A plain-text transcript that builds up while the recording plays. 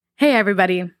Hey,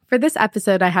 everybody. For this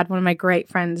episode, I had one of my great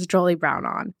friends, Jolie Brown,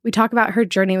 on. We talk about her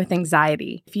journey with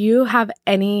anxiety. If you have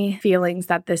any feelings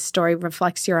that this story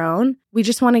reflects your own, we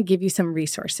just want to give you some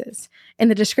resources. In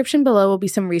the description below will be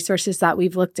some resources that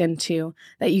we've looked into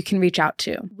that you can reach out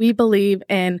to. We believe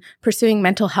in pursuing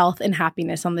mental health and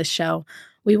happiness on this show.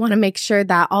 We want to make sure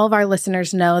that all of our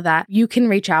listeners know that you can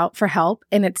reach out for help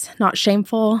and it's not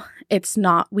shameful. It's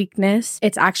not weakness.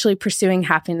 It's actually pursuing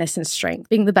happiness and strength,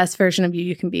 being the best version of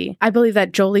you can be. I believe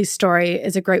that Jolie's story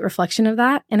is a great reflection of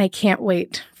that, and I can't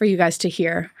wait for you guys to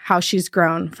hear how she's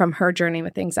grown from her journey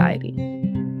with anxiety.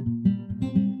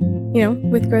 You know,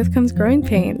 with growth comes growing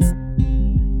pains.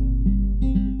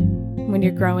 When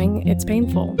you're growing, it's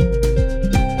painful.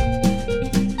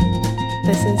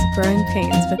 This is Growing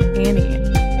Pains with Annie.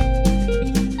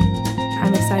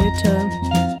 I'm excited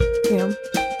to,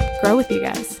 grow with you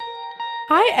guys.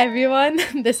 Hi, everyone.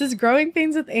 This is Growing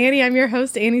Pains with Annie. I'm your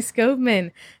host, Annie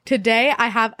Scobman. Today, I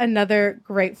have another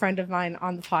great friend of mine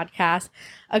on the podcast,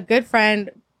 a good friend,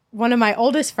 one of my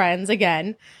oldest friends,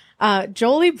 again,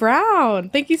 Jolie Brown.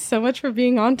 Thank you so much for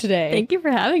being on today. Thank you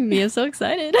for having me. I'm so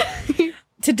excited.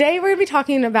 Today, we're going to be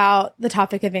talking about the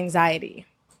topic of anxiety.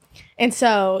 And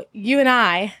so you and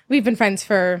I, we've been friends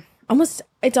for almost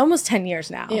 10 years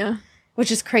now. Yeah. Which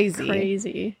is crazy.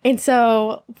 Crazy. And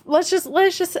so let's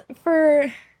just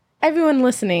for everyone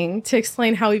listening to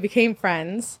explain how we became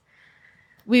friends.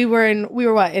 We were in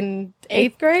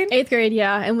 8th grade? 8th grade,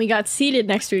 yeah. And we got seated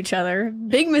next to each other.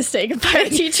 Big mistake by the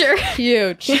teacher.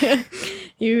 Huge.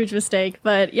 Huge mistake.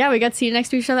 But yeah, we got seated next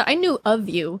to each other. I knew of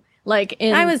you.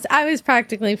 I was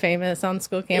practically famous on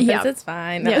school campus. Yeah. It's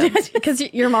fine. Yeah, because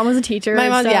your mom was a teacher. My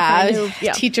mom, I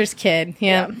was teacher's kid.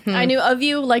 Yeah. I knew of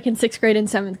you in 6th grade and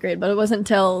 7th grade, but it wasn't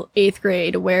until 8th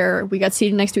grade where we got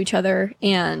seated next to each other,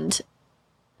 and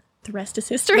the rest is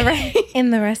history.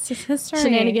 And the rest is history.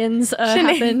 Shenanigans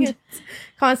happened.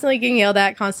 Constantly getting yelled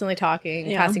at, constantly talking,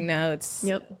 passing notes.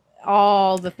 Yep.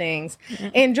 All the things. Yeah.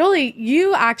 And Jolie,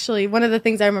 you actually, one of the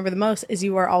things I remember the most is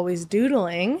you were always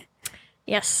doodling.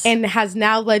 Yes. And has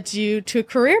now led you to a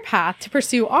career path to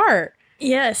pursue art.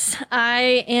 Yes.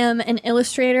 I am an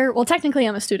illustrator. Well, technically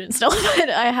I'm a student still, but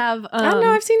I have... I don't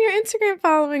know. I've seen your Instagram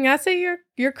following. I say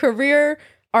you're career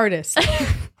artist.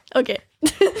 Okay.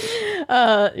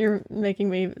 You're making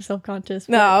me self-conscious.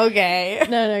 No, okay.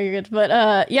 No, you're good.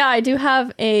 But yeah, I do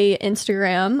have a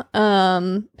Instagram.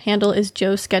 Handle is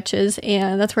Joe Sketches,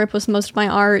 and that's where I post most of my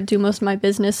art, do most of my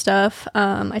business stuff.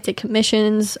 I take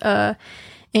commissions,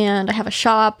 and I have a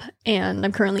shop, and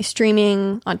I'm currently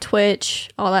streaming on Twitch,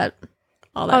 all that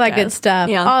good stuff.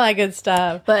 Yeah. All that good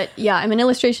stuff. But yeah, I'm an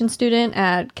illustration student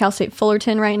at Cal State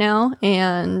Fullerton right now,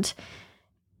 and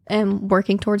am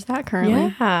working towards that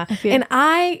currently. Yeah. And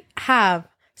I have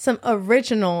some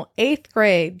original 8th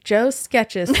grade Joe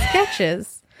Sketches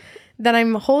that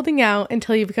I'm holding out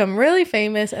until you become really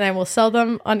famous, and I will sell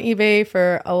them on eBay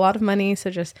for a lot of money. So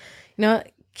just,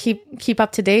 keep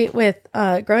up to date with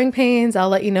Growing Pains. I'll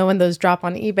let you know when those drop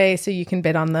on eBay so you can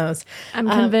bid on those. I'm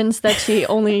convinced that she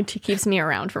only keeps me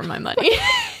around for my money.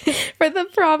 For the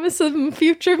promise of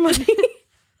future money.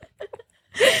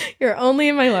 You're only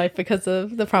in my life because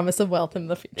of the promise of wealth in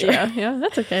the future. Yeah,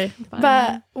 that's okay.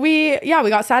 But we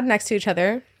got sat next to each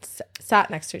other.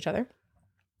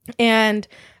 And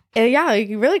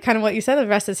really kind of what you said, the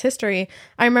rest is history.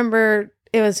 I remember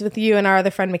it was with you and our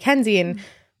other friend, Mackenzie, and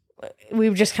we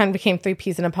just kind of became 3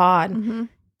 peas in a pod. Mm-hmm.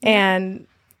 And,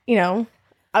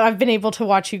 I've been able to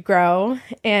watch you grow,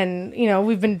 and,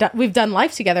 we've done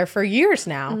life together for years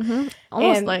now. Mm-hmm.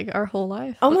 Almost our whole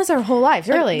life. Almost our whole life,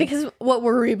 really. Because what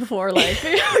were we before?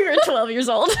 We were 12 years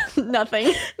old.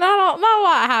 Nothing. Not a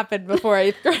lot happened before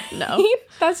 8th grade. No.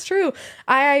 That's true.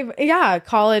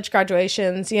 College,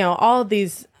 graduations, all of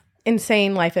these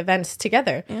insane life events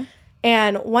together. Yeah.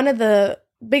 And one of the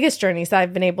biggest journeys that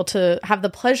I've been able to have the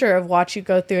pleasure of watch you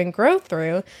go through and grow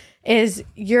through is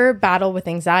your battle with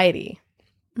anxiety.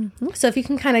 Mm-hmm. So if you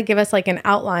can kind of give us an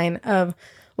outline of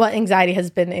what anxiety has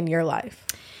been in your life.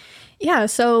 Yeah,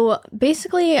 so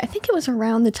basically, I think it was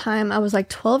around the time I was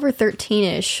 12 or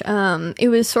 13-ish. It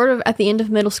was sort of at the end of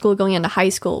middle school going into high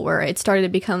school where it started to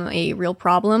become a real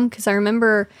problem, because I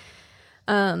remember...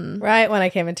 right when I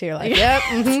came into your life. Yep.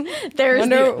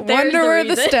 Mm-hmm. Wonder where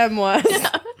the stem was.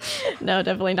 Yeah. No,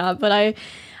 definitely not. But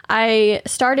I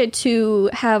started to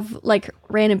have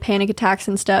random panic attacks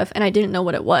and stuff, and I didn't know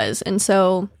what it was. And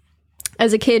so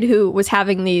as a kid who was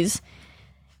having these,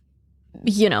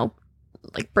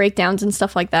 breakdowns and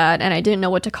stuff like that, and I didn't know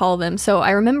what to call them. So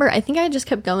I remember, I think I just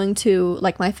kept going to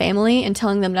my family and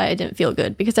telling them that I didn't feel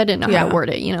good because I didn't know how to word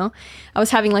it, I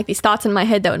was having these thoughts in my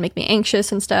head that would make me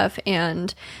anxious and stuff,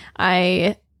 and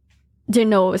I didn't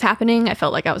know what was happening. I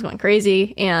felt like I was going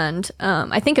crazy. And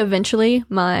I think eventually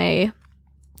my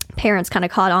parents kind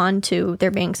of caught on to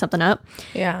there being something up.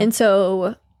 Yeah. And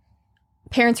so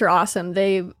parents are awesome.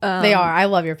 They are. I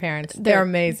love your parents. They're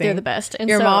amazing. They're the best. And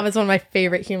your mom is one of my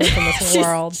favorite humans in this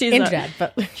world.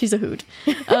 She's a hoot.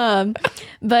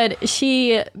 But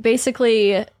she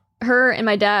basically, her and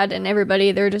my dad and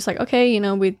everybody, they're just like, okay,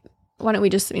 why don't we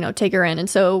just, take her in? And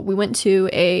so we went to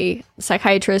a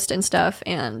psychiatrist and stuff,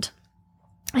 and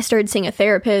I started seeing a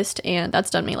therapist, and that's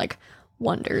done me like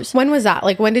wonders. When was that?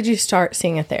 Like, when did you start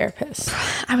seeing a therapist?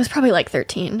 I was probably like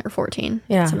 13 or 14.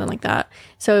 Yeah. Something like that.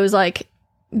 So it was like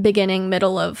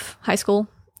middle of high school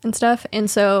and stuff. And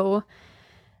so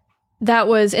that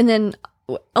was, and then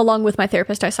along with my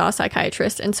therapist, I saw a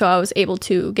psychiatrist. And so I was able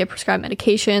to get prescribed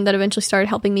medication that eventually started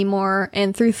helping me more.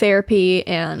 And through therapy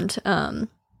and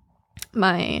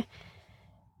my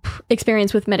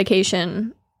experience with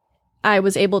medication, I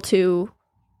was able to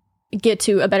get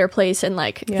to a better place, and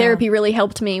therapy really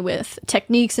helped me with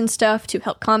techniques and stuff to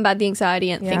help combat the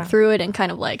anxiety and think through it, and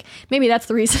kind of like, maybe that's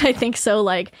the reason I think so,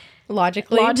 like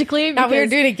logically. Now, we were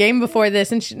doing a game before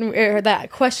this, and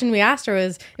that question we asked her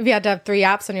was, if you had to have 3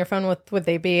 apps on your phone, what would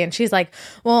they be? And she's like,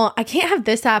 well, I can't have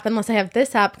this app unless I have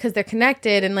this app because they're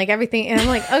connected and like everything. And I'm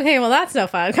like, okay, well, that's no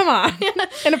fun. Come on.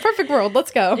 In a perfect world,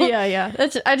 let's go. Yeah.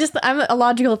 I'm a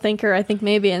logical thinker, I think,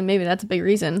 maybe that's a big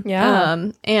reason. Yeah.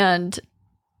 And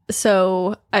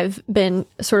so I've been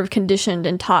sort of conditioned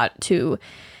and taught to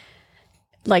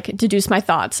like deduce my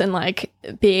thoughts and like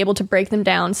be able to break them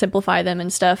down, simplify them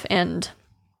and stuff, and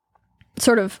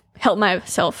sort of help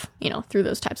myself, through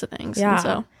those types of things. Yeah. And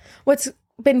so what's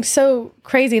been so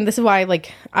crazy, and this is why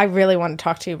like I really want to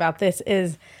talk to you about this,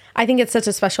 is I think it's such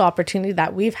a special opportunity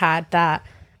that we've had, that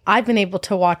I've been able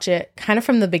to watch it kind of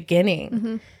from the beginning.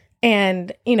 Mm-hmm.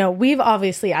 And, we've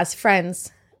obviously, as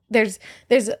friends, there's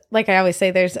like I always say,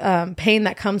 there's pain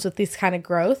that comes with this kind of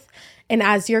growth. And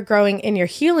as you're growing in your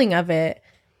healing of it,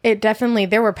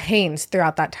 there were pains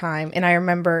throughout that time. And I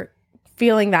remember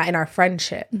feeling that in our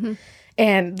friendship. Mm-hmm.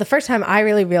 And the first time I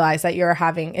really realized that you were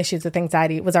having issues with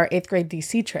anxiety was our 8th grade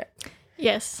DC trip.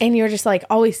 Yes. And you were just like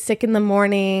always sick in the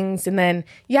mornings. And then,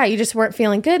 you just weren't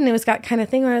feeling good. And it was that kind of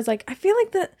thing where I was like, I feel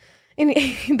like and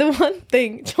the one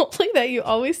thing, Jolie, that you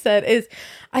always said is,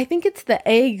 I think it's the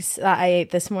eggs that I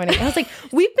ate this morning. And I was like,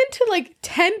 we've been to like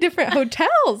 10 different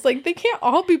hotels. Like, they can't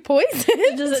all be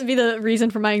poisoned. Just be the reason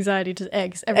for my anxiety, just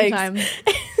eggs every time.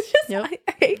 It's just, I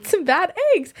ate some bad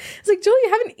eggs. It's like, Julie,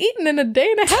 you haven't eaten in a day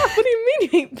and a half. What do you mean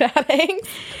you ate bad eggs?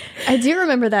 I do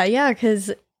remember that, yeah,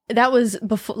 because that was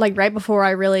before, like right before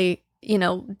I really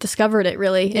discovered it,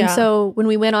 really. Yeah. And so when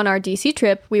we went on our DC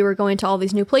trip, we were going to all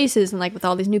these new places and like with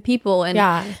all these new people, and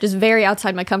just very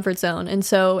outside my comfort zone. And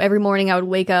so every morning I would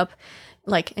wake up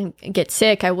like and get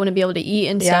sick. I wouldn't be able to eat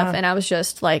and stuff. And I was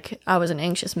just like, I was an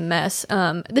anxious mess.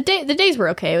 The days were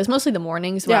okay. It was mostly the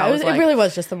mornings. Yeah, it really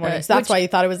was just the mornings. That's why you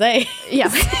thought it was eggs.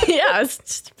 Yeah. Yeah. I was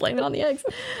just blaming it on the eggs.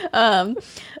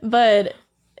 But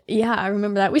yeah, I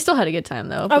remember that. We still had a good time,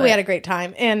 though. Oh, we had a great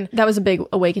time. And that was a big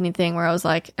awakening thing where I was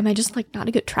like, am I just like not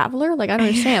a good traveler? Like, I don't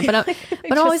understand. But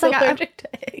I'm always like, allergic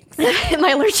to eggs. Am I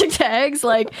allergic to eggs?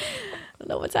 Like, I don't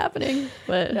know what's happening.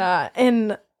 But yeah.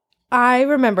 And I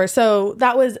remember, so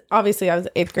that was obviously, I was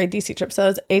 8th grade DC trip. So it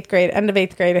was 8th grade, end of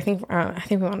 8th grade. I think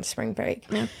we went on spring break.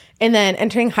 Yeah. And then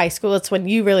entering high school, it's when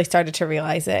you really started to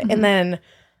realize it. Mm-hmm. And then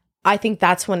I think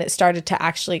that's when it started to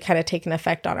actually kind of take an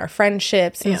effect on our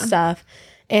friendships and stuff.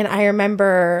 And I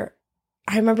remember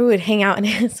we would hang out, and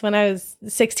it's when I was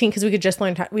 16, because we just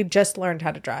learned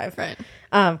how to drive, right?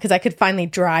 Because I could finally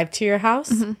drive to your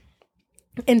house, mm-hmm.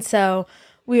 And so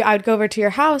I would go over to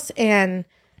your house, and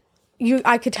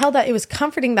I could tell that it was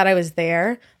comforting that I was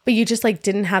there, but you just like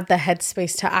didn't have the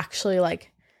headspace to actually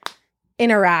like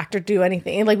interact or do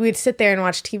anything. And like we'd sit there and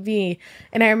watch TV,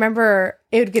 and I remember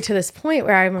it would get to this point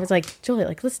where I was like, Julie,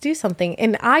 like, let's do something.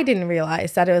 And I didn't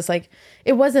realize that it was like,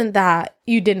 it wasn't that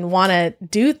you didn't want to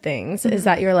do things, mm-hmm. is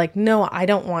that you're like, no, I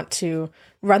don't want to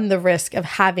run the risk of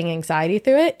having anxiety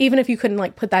through it, even if you couldn't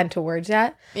like put that into words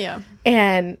yet. Yeah.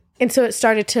 And so it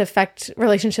started to affect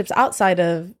relationships outside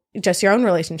of just your own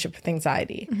relationship with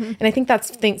anxiety. Mm-hmm. And I think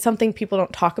that's something people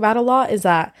don't talk about a lot, is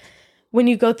that when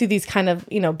you go through these kind of,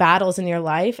 battles in your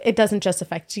life, it doesn't just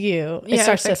affect you. It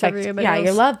starts to affect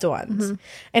your loved ones. Mm-hmm.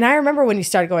 And I remember when you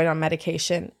started going on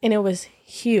medication, and it was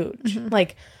huge. Mm-hmm.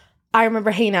 Like, I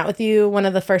remember hanging out with you one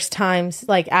of the first times,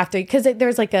 like after, because there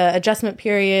was like a adjustment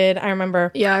period. I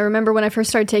remember. Yeah, I remember when I first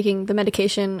started taking the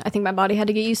medication, I think my body had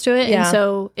to get used to it. Yeah. And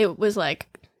so it was like,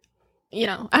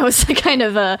 I was kind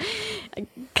of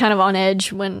on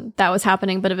edge when that was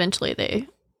happening, but eventually they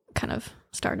kind of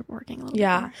started working a little bit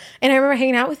Yeah. more. And I remember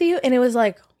hanging out with you and it was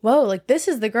like, whoa, like this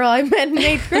is the girl I met in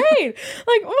 8th grade.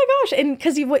 Like, oh my gosh. And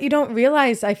because what you don't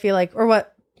realize, I feel like, or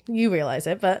what you realize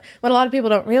it, but what a lot of people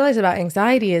don't realize about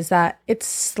anxiety is that it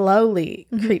slowly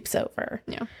creeps over.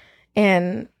 Yeah.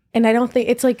 And I don't think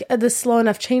it's like the slow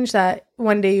enough change that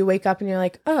one day you wake up and you're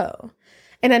like, oh.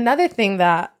 And another thing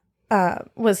that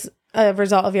was a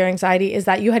result of your anxiety is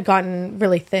that you had gotten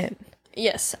really thin.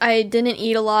 Yes, I didn't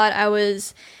eat a lot.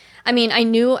 I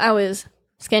knew I was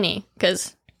skinny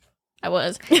because I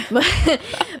was,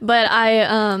 but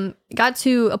I got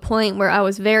to a point where I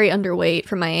was very underweight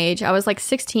for my age. I was like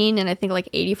 16 and I think like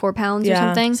 84 pounds or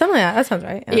something. Something like that. That sounds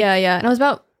right. Yeah. And I was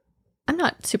I'm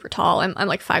not super tall. I'm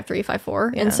like 5'3",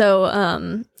 5'4". Yeah. And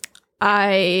so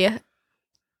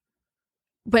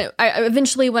But I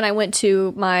eventually, when I went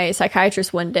to my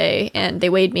psychiatrist one day and they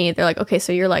weighed me, they're like, okay,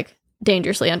 so you're like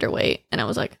dangerously underweight. And I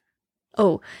was like,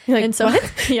 oh. You're like, and so,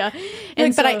 what? yeah.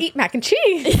 And but I eat mac and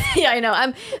cheese. Yeah, I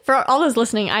know. For all those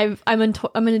listening, I'm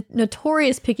a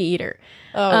notorious picky eater.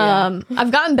 Oh, yeah.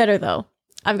 I've gotten better though.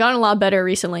 I've gotten a lot better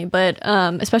recently, but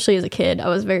especially as a kid, I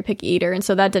was a very picky eater. And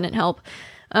so that didn't help.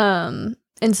 And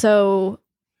so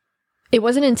it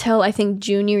wasn't until I think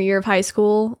junior year of high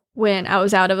school when I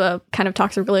was out of a kind of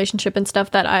toxic relationship and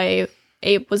stuff that I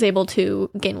was able to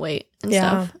gain weight and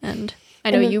stuff. And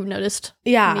I know you've noticed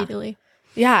immediately.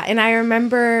 Yeah. And I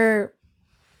remember,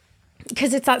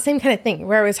 because it's that same kind of thing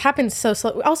where it was happened so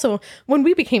slow. Also, when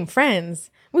we became friends,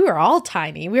 we were all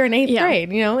tiny. We were in 8th grade,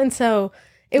 and so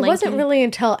it wasn't really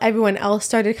until everyone else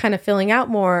started kind of filling out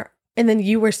more and then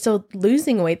you were still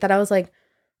losing weight that I was like,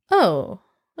 oh,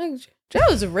 like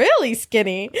Joe's really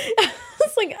skinny. I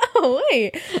was like, oh,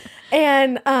 wait.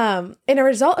 And a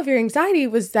result of your anxiety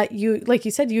was that you, like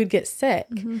you said, you would get sick.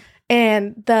 Mm-hmm.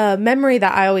 And the memory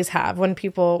that I always have when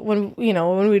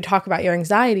we talk about your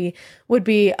anxiety would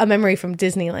be a memory from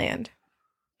Disneyland.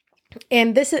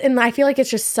 And I feel like it's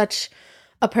just such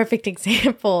a perfect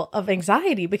example of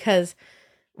anxiety because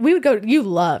we would go, you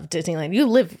love Disneyland. You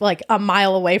live like a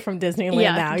mile away from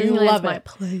Disneyland now. You love my it.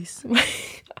 place.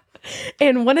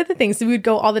 And one of the things, we would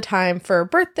go all the time for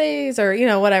birthdays or,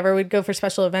 whatever. We'd go for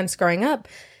special events growing up.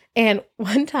 And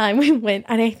one time we went,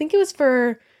 and I think it was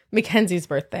for Mackenzie's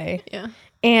birthday. Yeah.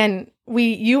 And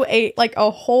you ate like a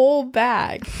whole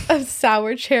bag of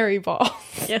sour cherry balls.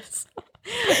 Yes.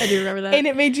 I do remember that. And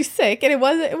it made you sick. And it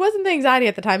wasn't the anxiety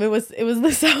at the time. It was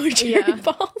the sour cherry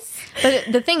balls. But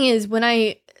the thing is,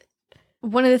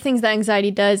 one of the things that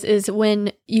anxiety does is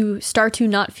when you start to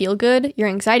not feel good, your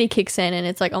anxiety kicks in and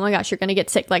it's like, oh my gosh, you're going to get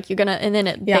sick. Like and then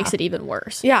it makes it even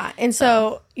worse. Yeah. And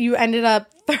so you ended up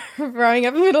throwing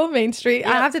up in the middle of Main Street. Yep.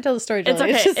 I have to tell the story, Julie. It's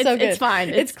okay. It's just so good. It's fine.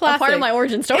 It's classic. A part of my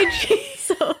origin story. And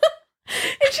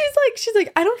she's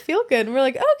like, I don't feel good. And we're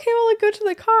like, okay, well, like, go to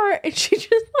the car. And she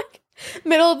just like,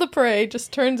 middle of the parade,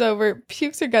 just turns over,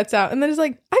 pukes her guts out, and then is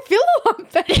like, I feel a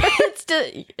lot better.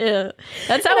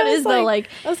 That's how it is, though. Like,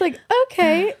 I was like,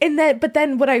 okay. But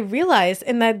then what I realized,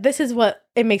 and that this is what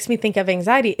it makes me think of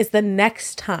anxiety, is the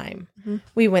next time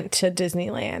we went to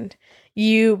Disneyland,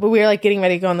 we were like getting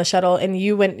ready to go on the shuttle, and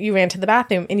you ran to the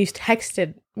bathroom, and you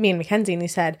texted me and Mackenzie, and you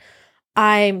said,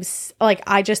 I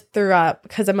just threw up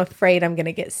because I'm afraid I'm going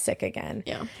to get sick again.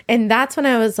 Yeah. And that's when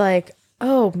I was like,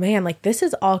 oh man, like this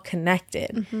is all connected.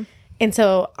 Mm-hmm. And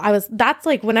so that's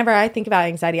like, whenever I think about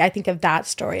anxiety, I think of that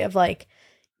story of like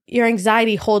your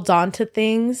anxiety holds on to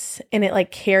things and it like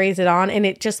carries it on. And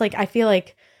it just like, I feel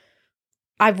like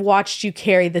I've watched you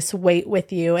carry this weight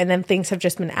with you and then things have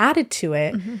just been added to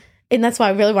it. Mm-hmm. And that's why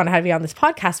I really want to have you on this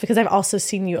podcast, because I've also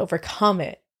seen you overcome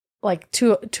it like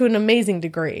to an amazing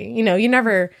degree. You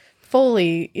never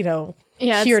fully,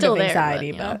 cured of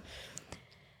anxiety, but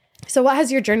so what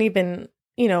has your journey been,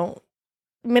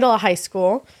 middle of high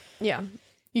school? Yeah.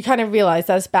 You kind of realize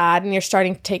that's bad and you're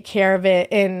starting to take care of it.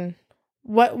 And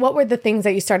what were the things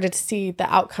that you started to see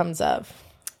the outcomes of?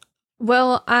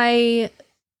 Well, as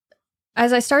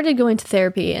I started going to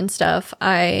therapy and stuff,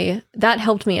 that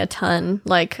helped me a ton.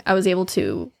 Like I was able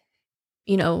to,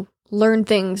 learn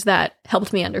things that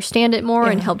helped me understand it more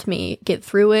and helped me get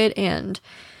through it, and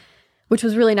which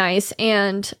was really nice.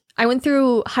 And I went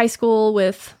through high school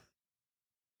with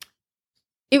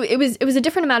it was a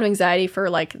different amount of anxiety for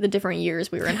like the different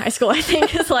years we were in high school. I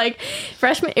think it's like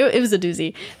freshman, it was a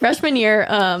doozy. Freshman year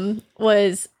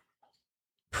was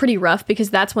pretty rough because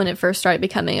that's when it first started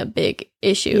becoming a big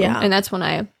issue. Yeah. And that's when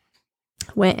I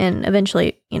went and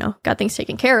eventually, got things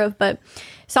taken care of. But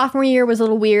sophomore year was a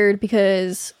little weird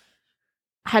because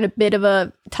I had a bit of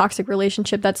a toxic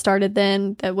relationship that started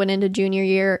then that went into junior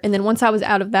year. And then once I was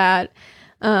out of that,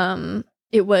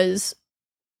 it was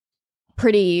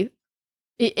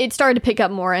it started to pick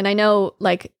up more. And I know,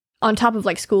 like, on top of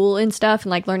like school and stuff,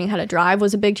 and like learning how to drive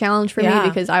was a big challenge for me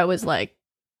because I was like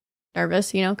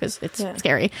nervous, you know, because it's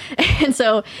scary. And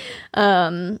so,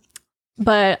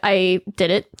 but I did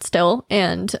it still.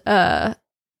 And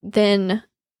then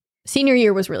senior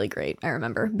year was really great, I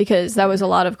remember, because that was a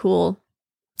lot of cool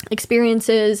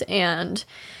experiences, and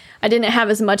I didn't have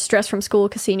as much stress from school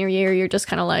because senior year, you're just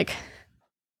kind of like,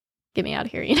 get me out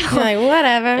of here, you know? You're like,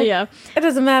 whatever. Yeah. It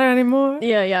doesn't matter anymore.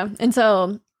 Yeah. And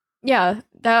so, yeah,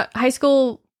 that high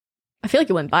school, I feel like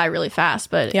it went by really fast,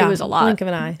 but it was a lot. Blink of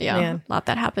an eye. Yeah, Man. a lot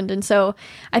that happened. And so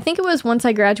I think it was once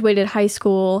I graduated high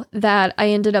school that I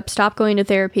ended up stopped going to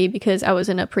therapy because I was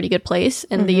in a pretty good place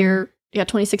in the year,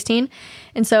 2016.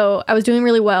 And so I was doing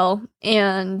really well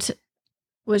and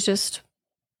was just,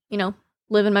 you know,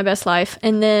 living my best life.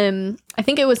 And then I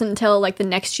think it was until like the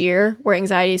next year where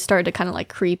anxiety started to kind of like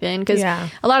creep in. Because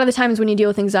a lot of the times when you deal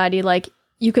with anxiety, like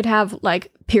you could have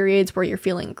like periods where you're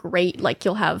feeling great. Like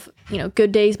you'll have, you know,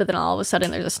 good days, but then all of a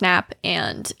sudden there's a snap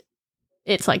and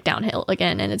it's like downhill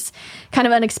again. And it's kind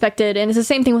of unexpected. And it's the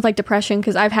same thing with like depression,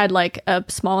 because I've had like a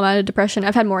small amount of depression.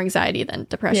 I've had more anxiety than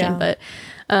depression, but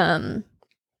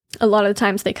a lot of the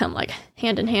times they come like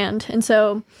hand in hand. And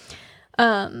so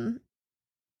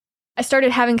I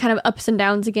started having kind of ups and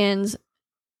downs again.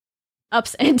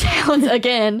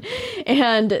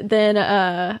 And then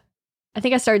I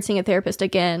think I started seeing a therapist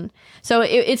again. So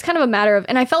it's kind of a matter of,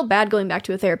 and I felt bad going back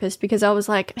to a therapist because I was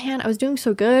like, man, I was doing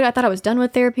so good. I thought I was done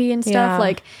with therapy and stuff. Yeah.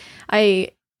 Like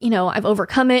I've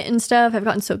overcome it and stuff. I've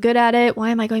gotten so good at it.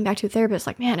 Why am I going back to a therapist?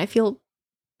 Like, man, I feel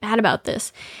bad about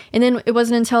this. And then it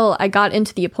wasn't until I got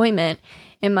into the appointment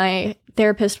and my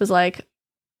therapist was like,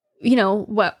 you know,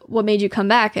 what made you come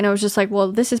back? And I was just like,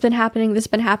 well, this has been happening.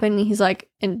 He's like,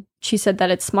 and she said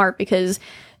that it's smart because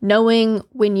knowing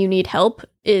when you need help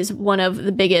is one of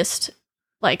the biggest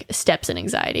like steps in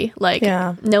anxiety. Like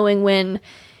knowing when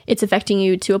it's affecting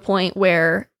you to a point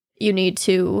where you need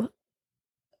to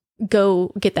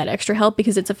go get that extra help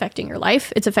because it's affecting your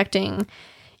life. It's affecting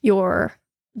your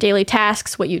daily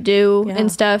tasks, what you do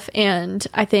and stuff. And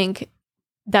I think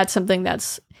that's something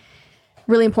that's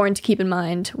really important to keep in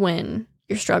mind when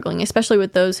you're struggling, especially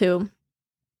with those who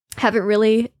haven't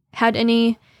really had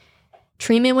any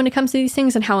treatment when it comes to these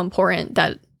things, and how important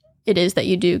that it is that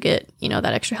you do get, you know,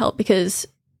 that extra help, because,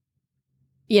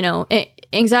 you know,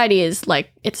 anxiety is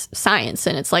like, it's science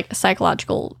and it's like a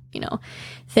psychological, you know,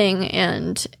 thing,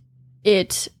 and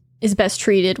it is best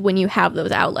treated when you have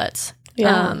those outlets.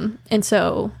 And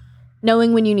so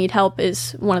knowing when you need help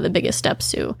is one of the biggest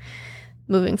steps to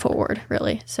moving forward,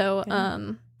 really. So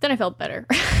then I felt better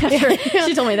after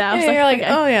she told me that. I was you're like, okay.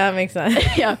 oh yeah, that makes sense.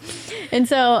 Yeah. And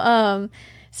so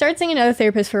started seeing another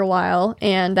therapist for a while,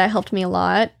 and that helped me a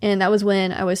lot. And that was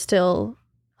when I was still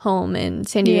home in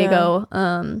San Diego,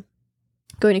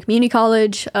 going to community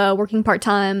college, working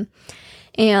part-time.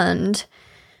 And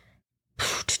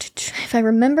if I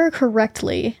remember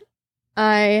correctly,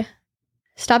 I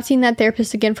stopped seeing that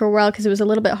therapist again for a while because it was a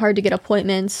little bit hard to get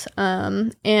appointments.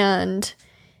 And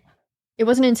it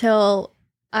wasn't until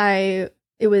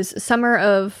it was summer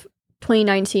of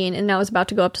 2019 and I was about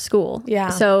to go up to school. Yeah.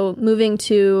 So moving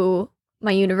to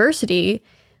my university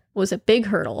was a big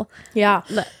hurdle. Yeah.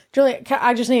 Julia,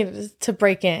 I just need to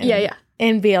break in. Yeah.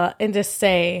 And and just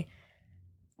say,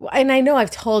 and I know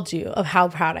I've told you of how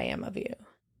proud I am of you,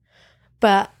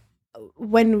 but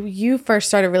when you first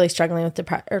started really struggling with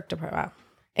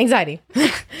anxiety,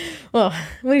 well,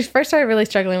 when you first started really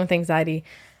struggling with anxiety,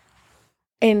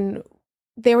 and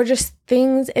there were just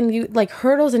things and you like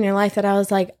hurdles in your life that I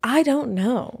was like, I don't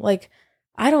know.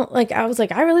 I was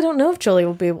like, I really don't know if Julie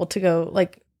will be able to go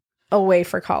like away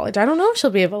for college. I don't know if she'll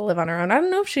be able to live on her own. I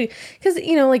don't know if because,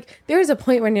 you know, like there was a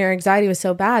point when your anxiety was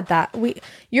so bad that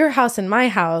your house and my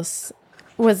house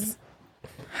was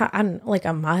like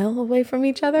a mile away from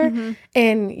each other. Mm-hmm.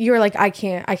 And you were like, I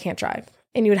can't drive.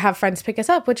 And you would have friends pick us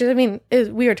up, which is, I mean,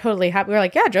 we were totally happy. We were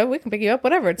like, yeah, Joe, we can pick you up,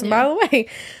 whatever. It's a mile away.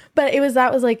 But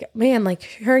that was like, man, like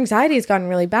her anxiety has gotten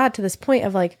really bad to this point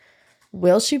of like,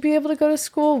 will she be able to go to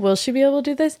school? Will she be able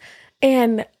to do this?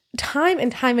 And time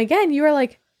again, you were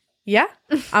like, yeah,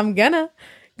 I'm gonna.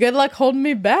 Good luck holding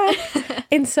me back.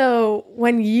 And so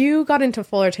when you got into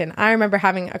Fullerton, I remember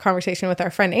having a conversation with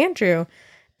our friend Andrew,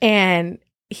 and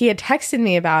he had texted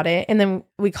me about it. And then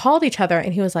we called each other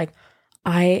and he was like,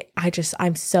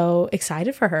 I'm so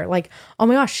excited for her. Like, oh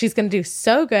my gosh, she's going to do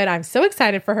so good. I'm so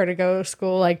excited for her to go to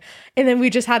school. Like, and then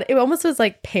we just it almost was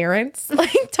like parents,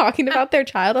 like talking about their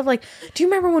child of like, do you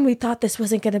remember when we thought this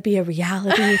wasn't going to be a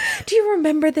reality? Do you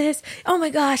remember this? Oh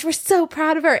my gosh, we're so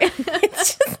proud of her. And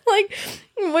it's just like,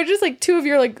 we're just like two of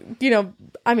your like, you know,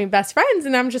 I mean, best friends.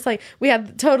 And I'm just like,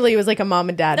 it was like a mom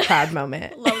and dad proud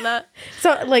moment. Love that.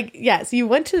 So like, yes, you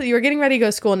were getting ready to go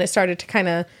to school and it started to kind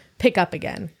of pick up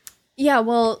again. Yeah,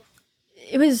 well,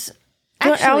 it was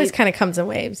actually, it always kind of comes in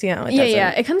waves, you know?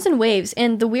 It comes in waves.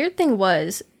 And the weird thing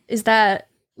is that,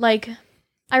 like,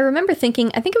 I remember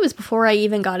thinking, I think it was before I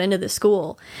even got into the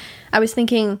school, I was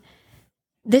thinking,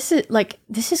 this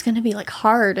is going to be like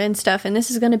hard and stuff, and this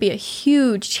is going to be a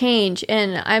huge change,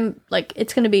 and I'm like,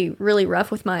 it's going to be really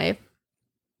rough with my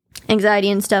anxiety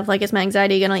and stuff. Like, is my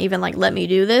anxiety going to even like let me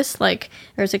do this? Like,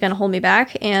 or is it going to hold me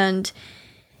back? And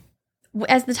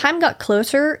as the time got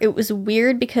closer, it was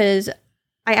weird because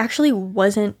I actually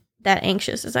wasn't that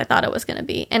anxious as I thought it was going to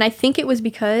be. And I think it was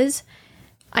because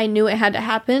I knew it had to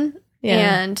happen.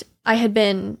 Yeah. And I had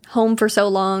been home for so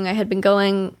long. I had been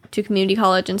going to community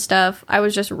college and stuff. I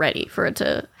was just ready for it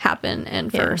to happen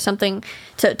and for something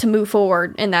to move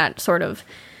forward in that sort of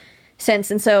sense.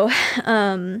 And so,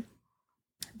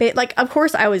 like, of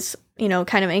course I was, you know,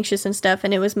 kind of anxious and stuff.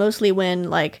 And it was mostly when,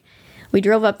 like, we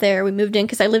drove up there, we moved in,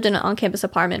 because I lived in an on-campus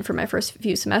apartment for my first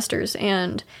few semesters.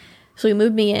 And so we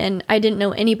moved me in. I didn't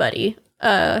know anybody.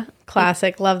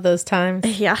 Classic. Love those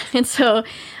times. Yeah. And so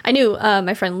I knew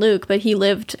my friend Luke, but he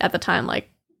lived at the time like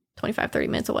 25, 30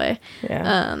 minutes away.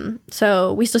 Yeah.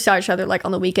 So we still saw each other like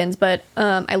on the weekends, but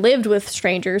I lived with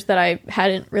strangers that I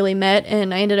hadn't really met,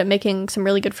 and I ended up making some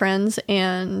really good friends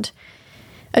and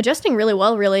adjusting really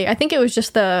well, really. I think it was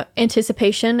just the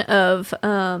anticipation of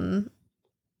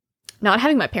not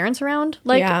having my parents around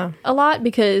like a lot,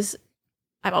 because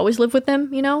I've always lived with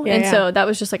them, you know? So that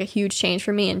was just like a huge change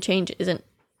for me, and change isn't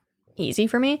easy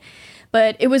for me.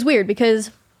 But it was weird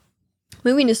because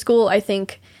moving to school, I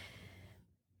think,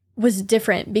 was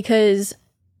different because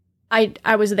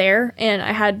I was there and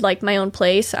I had like my own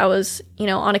place. I was, you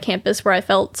know, on a campus where I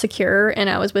felt secure, and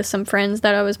I was with some friends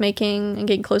that I was making and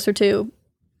getting closer to.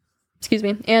 Excuse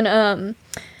me. And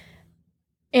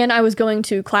I was going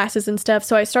to classes and stuff,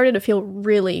 so I started to feel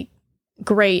really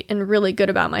great and really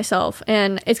good about myself.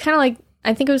 And it's kind of like,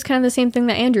 I think it was kind of the same thing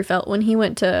that Andrew felt when he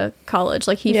went to college.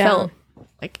 Like, he felt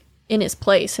like in his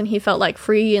place, and he felt like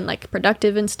free and like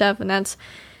productive and stuff, and that's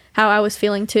how I was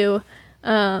feeling too.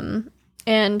 And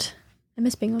I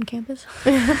miss being on campus.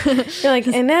 You're like,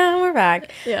 and now we're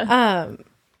back. Yeah.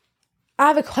 I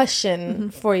have a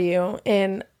question for you.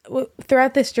 And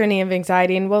throughout this journey of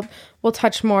anxiety, and we'll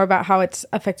touch more about how it's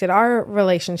affected our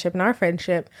relationship and our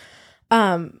friendship.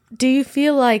 Do you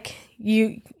feel like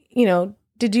you know,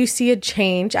 did you see a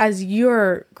change as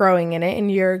you're growing in it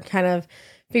and you're kind of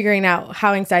figuring out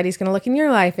how anxiety is going to look in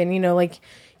your life? And, you know, like,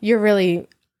 you're really,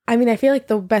 I mean, I feel like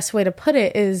the best way to put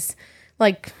it is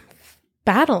like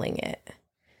battling it,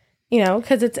 you know,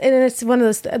 because it's one of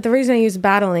those, the reason I use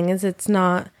battling is it's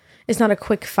not a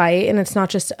quick fight, and it's not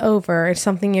just over. It's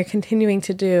something you're continuing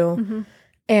to do.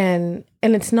 And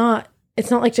it's not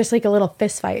like just like a little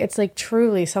fist fight. It's like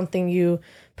truly something you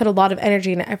put a lot of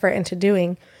energy and effort into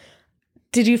doing.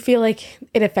 Did you feel like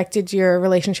it affected your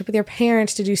relationship with your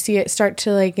parents? Did you see it start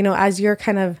to, like, you know, as you're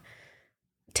kind of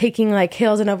taking like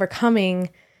hills and overcoming,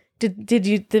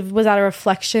 was that a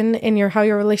reflection in how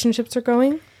your relationships are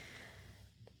going?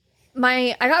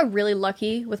 I got really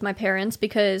lucky with my parents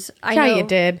because I know you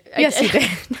did. Yes, you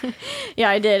did. Yeah,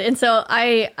 I did. And so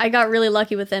I got really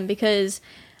lucky with them because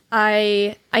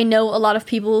I know a lot of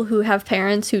people who have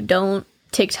parents who don't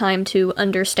take time to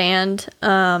understand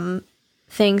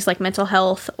things like mental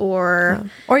health or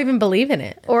even believe in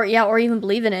it. Or even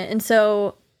believe in it. And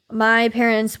so my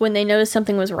parents, when they noticed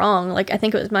something was wrong, like, I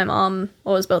think it was my mom,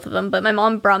 well, it was both of them, but my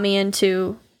mom brought me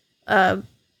into my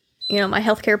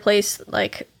healthcare place,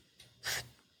 like,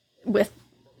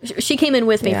 she came in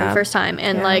with me for the first time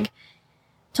and like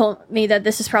told me that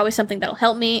this is probably something that'll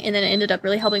help me, and then it ended up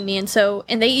really helping me. And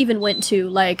they even went to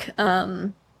like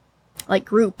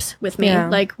groups with me.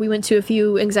 Like, we went to a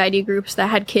few anxiety groups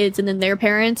that had kids and then their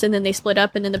parents, and then they split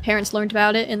up, and then the parents learned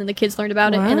about it, and then the kids learned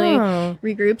about it, and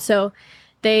they regrouped. So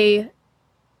they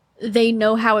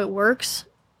know how it works,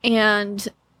 and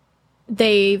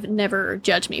they've never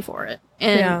judged me for it.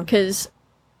 And because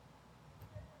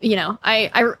you know,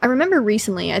 I remember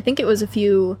recently, I think it was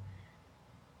was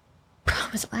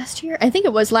it last year? I think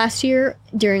it was last year,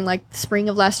 during like the spring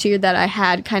of last year, that I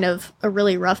had kind of a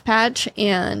really rough patch,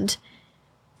 and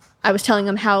I was telling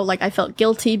them how like I felt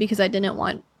guilty because I didn't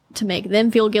want to make them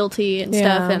feel guilty and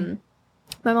stuff. And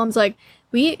my mom's like,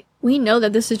 we know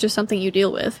that this is just something you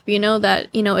deal with. We know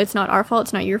that, you know, it's not our fault,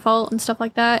 it's not your fault and stuff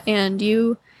like that. And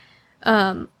you,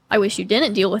 I wish you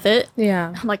didn't deal with it.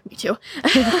 Yeah. I'm like, me too.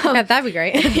 Yeah, that'd be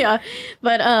great. Yeah.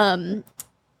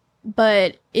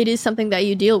 But it is something that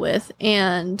you deal with,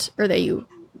 or that you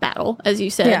battle, as you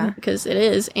said, because it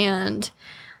is. And,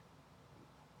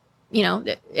 you know,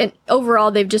 and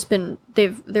overall they're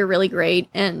really great.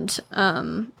 And,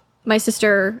 my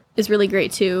sister is really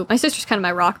great too. My sister's kind of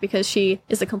my rock because she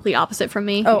is the complete opposite from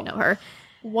me. Oh. You know her.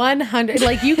 100.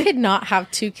 Like, you could not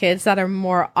have two kids that are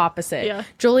more opposite. Yeah.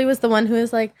 Julie was the one who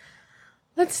was like,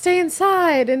 let's stay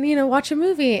inside and, you know, watch a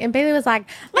movie. And Bailey was like,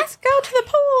 let's go to the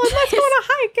pool and let's go on a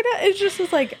hike. And it just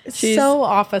was like so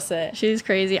opposite. She's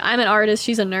crazy. I'm an artist.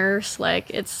 She's a nurse.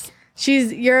 Like,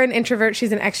 you're an introvert.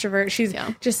 She's an extrovert. She's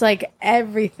just like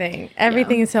everything.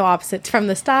 Everything is so opposite, from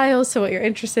the styles to what you're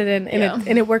interested in.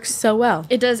 And it works so well.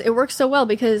 It does. It works so well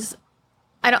because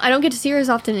I don't get to see her as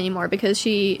often anymore because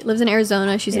she lives in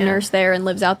Arizona. She's a nurse there and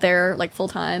lives out there like full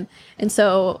time. And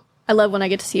so I love when I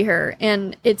get to see her.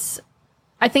 And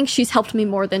I think she's helped me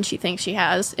more than she thinks she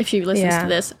has. If she listens to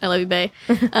this, I love you, bae.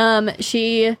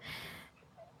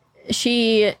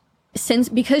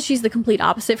 Because she's the complete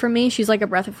opposite from me, she's like a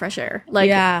breath of fresh air.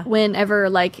 Like whenever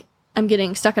like I'm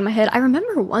getting stuck in my head. I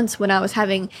remember once when I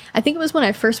think it was when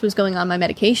I first was going on my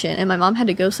medication and my mom had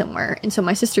to go somewhere. And so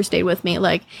my sister stayed with me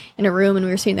like in a room and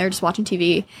we were sitting there just watching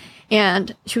TV.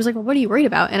 And she was like, well, what are you worried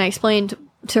about? And I explained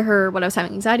to her what I was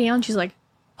having anxiety on. She's like,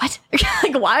 what?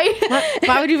 Like, why?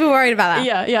 Why would you be worried about that?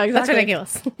 Yeah, exactly. That's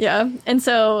ridiculous. Yeah. And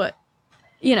so,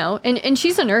 you know, and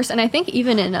she's a nurse. And I think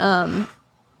even in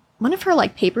one of her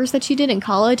like papers that she did in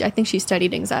college, I think she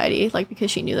studied anxiety, like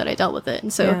because she knew that I dealt with it.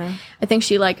 And so I think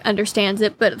she like understands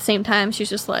it. But at the same time,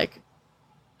 she's just like,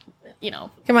 you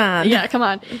know, come on. Yeah, come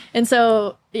on. And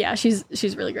so, yeah, she's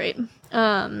really great.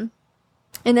 And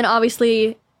then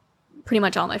obviously pretty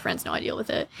much all my friends know I deal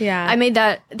with it. Yeah. I made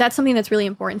that's something that's really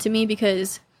important to me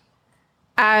because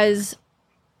as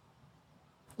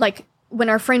like when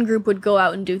our friend group would go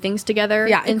out and do things together.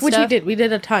 Yeah, and which stuff, we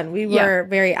did a ton. We were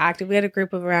very active. We had a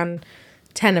group of around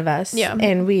 10 of us. Yeah.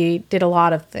 And we did a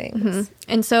lot of things. Mm-hmm.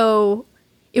 And so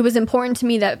it was important to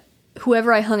me that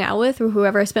whoever I hung out with or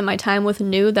whoever I spent my time with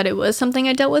knew that it was something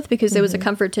I dealt with because it was a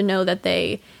comfort to know that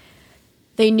they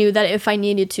knew that if I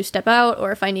needed to step out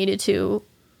or if I needed to,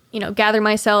 you know, gather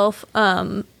myself,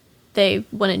 they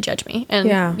wouldn't judge me.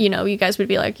 And, you know, you guys would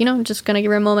be like, you know, I'm just going to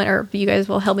give her a moment or you guys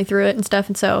will help me through it and stuff.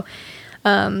 And so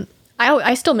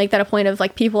I still make that a point of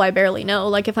like people I barely know.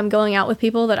 Like if I'm going out with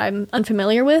people that I'm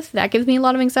unfamiliar with, that gives me a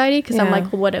lot of anxiety because I'm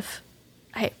like, well, what if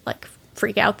I like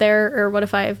freak out there or what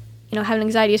if I, you know, have an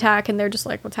anxiety attack and they're just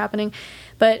like, what's happening?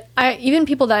 But even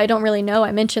people that I don't really know,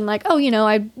 I mention like, oh, you know,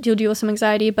 I do deal with some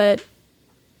anxiety, but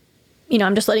you know,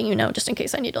 I'm just letting you know just in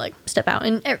case I need to like step out.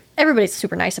 And everybody's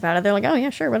super nice about it. They're like, oh yeah,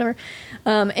 sure, whatever.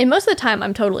 And most of the time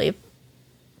I'm totally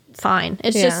fine.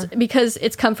 It's just because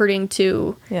it's comforting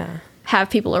to have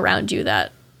people around you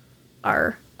that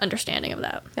are understanding of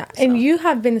that. Yeah. So. And you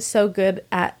have been so good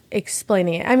at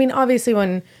explaining it. I mean, obviously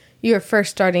when you were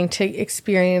first starting to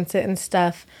experience it and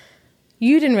stuff,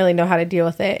 you didn't really know how to deal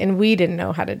with it. And we didn't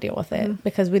know how to deal with it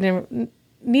because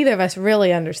neither of us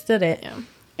really understood it. Yeah.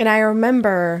 And I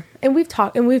remember, and we've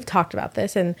talked about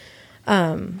this, and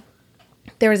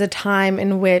there was a time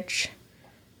in which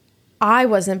I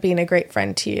wasn't being a great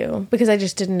friend to you because I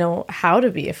just didn't know how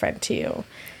to be a friend to you,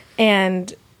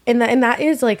 and that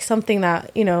is like something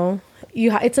that, you know,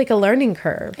 it's like a learning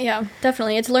curve. Yeah,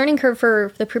 definitely, it's a learning curve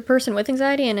for the person with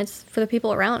anxiety, and it's for the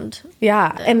people around.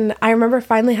 Yeah, and I remember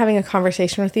finally having a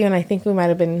conversation with you, and I think we might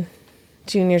have been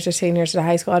juniors or seniors at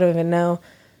high school. I don't even know,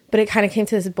 but it kind of came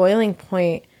to this boiling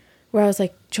point where I was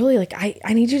like, Julie, like,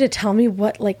 I need you to tell me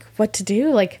what to do.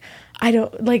 Like, I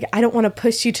don't want to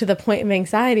push you to the point of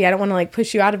anxiety. I don't want to like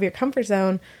push you out of your comfort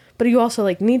zone, but you also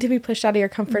like need to be pushed out of your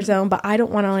comfort zone, but I don't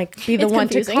want to like be the one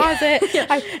confusing to cause it.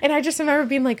 And I just remember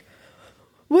being like,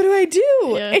 what do I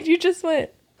do? Yeah. And you just went,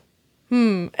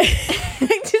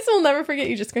 I just will never forget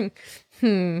you just going,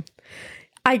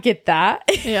 I get that.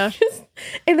 Yeah.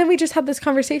 And then we just had this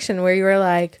conversation where you were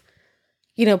like,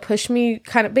 you know, push me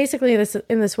kind of basically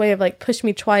in this way of like, push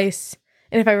me twice.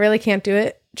 And if I really can't do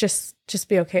it, just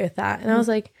be okay with that. And I was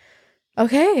like,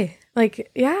 okay, like,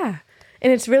 yeah.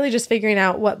 And it's really just figuring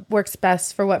out what works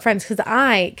best for what friends. Cause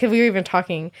we were even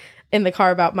talking in the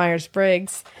car about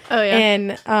Myers-Briggs. Oh yeah.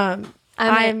 And,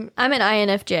 I'm an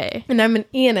INFJ. And I'm an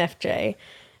ENFJ.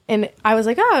 And I was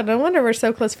like, oh, no wonder we're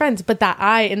so close friends. But that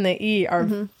I and the E are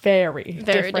very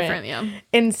different. Yeah.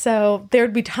 And so there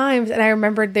would be times, and I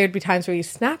remembered there would be times where you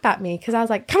snap at me because I was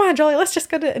like, come on, Jolie, let's just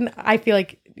go to, and I feel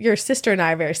like your sister and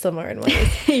I are very similar in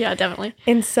ways. Yeah, definitely.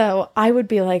 And so I would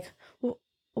be like,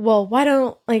 well, why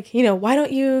don't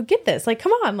you get this? Like,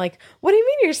 come on. Like, what do you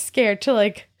mean you're scared to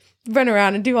like run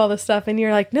around and do all this stuff? And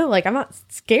you're like, no, like, I'm not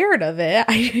scared of it.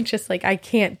 I just like, I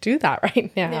can't do that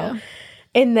right now. Yeah.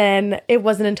 And then it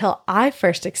wasn't until I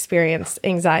first experienced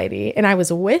anxiety, and I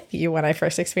was with you when I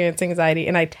first experienced anxiety,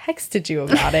 and I texted you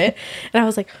about it. And I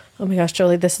was like, oh my gosh,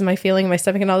 Jolie, this is my feeling in my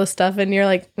stomach and all this stuff. And you're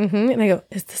like, mm-hmm. And I go,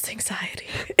 is this anxiety?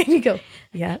 And you go,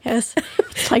 yeah. Yes.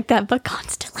 It's like that, but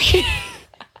constantly.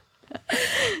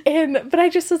 But I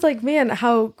just was like, man,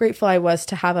 how grateful I was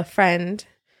to have a friend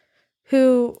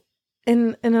who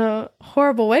in a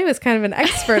horrible way was kind of an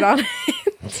expert on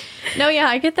it. No, yeah,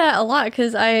 I get that a lot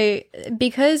because I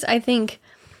think,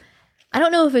 I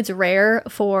don't know if it's rare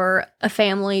for a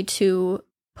family to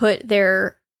put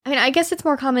their, I mean, I guess it's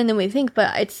more common than we think,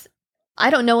 but I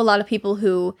don't know a lot of people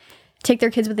who take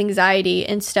their kids with anxiety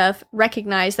and stuff,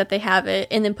 recognize that they have it,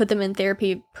 and then put them in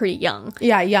therapy pretty young.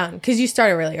 Yeah, young, because you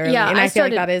started really early. Yeah, and I feel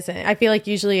like that isn't. I feel like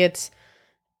usually it's,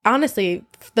 honestly,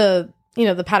 the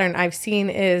pattern I've seen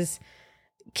is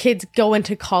kids go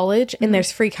into college and there's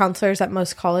free counselors at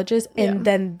most colleges, and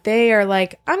then they are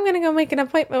like, I'm going to go make an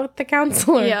appointment with the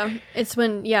counselor. Yeah, it's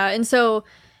when, and so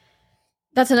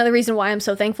that's another reason why I'm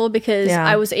so thankful, because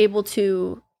I was able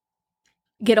to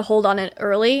get a hold on it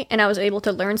early, and I was able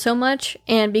to learn so much,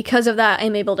 and because of that,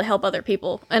 I'm able to help other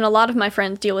people, and a lot of my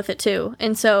friends deal with it too,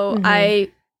 and so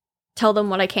I tell them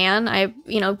what I can. I,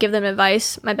 give them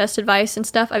advice, my best advice and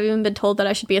stuff. I've even been told that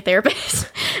I should be a therapist.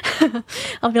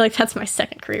 I'll be like, that's my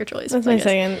second career choice. That's my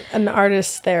second, an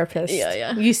artist therapist.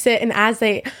 Yeah. You sit, and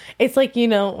it's like,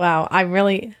 wow, I'm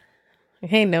really,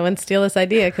 hey, no one steal this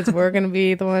idea, because we're going to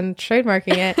be the one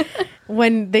trademarking it.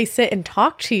 When they sit and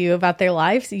talk to you about their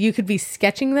lives, you could be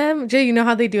sketching them. Jay, you know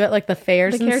how they do it, like the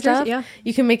fairs and stuff? Yeah.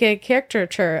 You can make a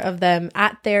caricature of them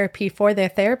at therapy for their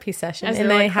therapy session. As and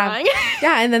they have crying.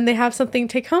 And then they have something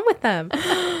to take home with them.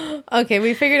 Okay,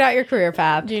 we figured out your career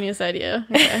path. Genius idea.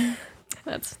 Okay.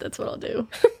 That's what I'll do.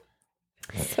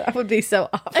 That would be so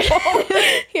awful.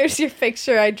 Here's your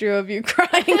picture I drew of you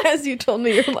crying as you told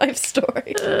me your life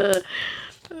story. Oh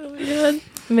my God.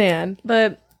 Man.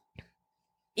 But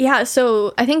yeah,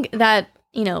 so I think that,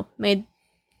 made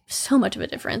so much of a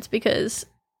difference, because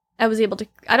I was able to,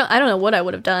 I don't know what I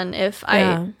would have done if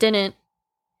I didn't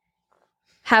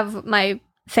have my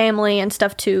family and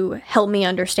stuff to help me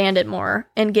understand it more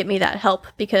and get me that help,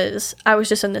 because I was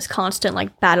just in this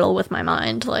constant battle with my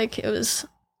mind. It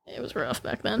was rough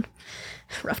back then.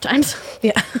 Rough times.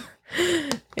 Yeah.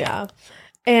 Yeah.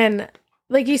 And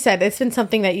like you said, it's been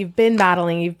something that you've been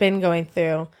battling, you've been going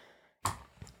through.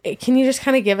 Can you just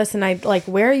kind of give us an idea,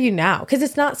 where are you now? Because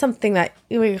it's not something that,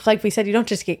 like we said, you don't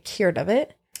just get cured of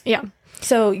it. Yeah.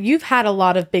 So you've had a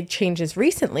lot of big changes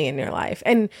recently in your life.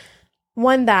 And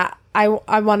one that I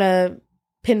want to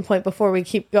pinpoint before we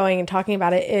keep going and talking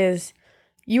about it is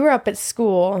you were up at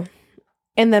school,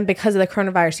 and then because of the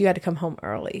coronavirus, you had to come home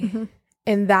early. Mm-hmm.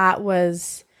 And that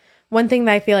was one thing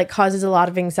that I feel like causes a lot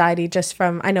of anxiety, just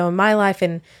from, I know in my life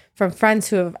and from friends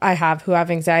who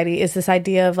have anxiety, is this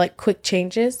idea of quick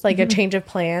changes, a change of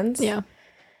plans. Yeah.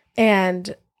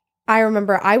 And I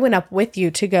remember I went up with you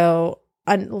to go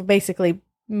basically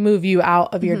move you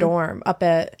out of your dorm up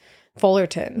at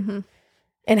Fullerton. Mm-hmm.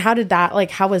 And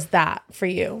how was that for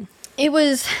you? It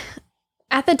was,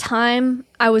 at the time,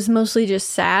 I was mostly just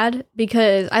sad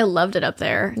because I loved it up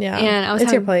there. Yeah. And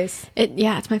it's your place.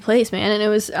 It's my place, man. And I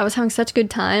was having such good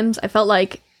times. I felt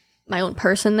like my own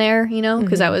person there,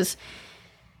 because I was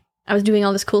doing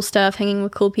all this cool stuff, hanging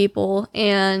with cool people.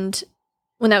 And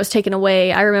when that was taken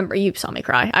away, I remember you saw me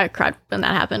cry. I cried when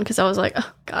that happened, because I was like,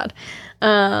 oh God.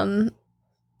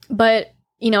 But,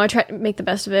 I tried to make the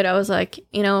best of it. I was like,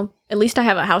 at least I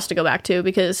have a house to go back to,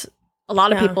 because a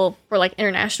lot of people were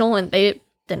international and they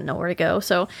didn't know where to go.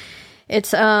 So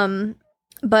it's,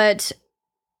 but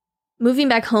moving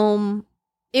back home,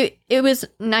 it was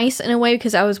nice in a way,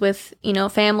 because I was with,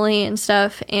 family and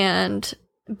stuff,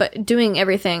 but doing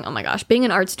everything, oh my gosh, being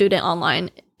an art student online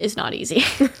is not easy.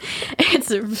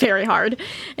 It's very hard.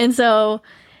 And so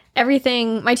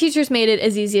everything, my teachers made it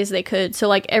as easy as they could.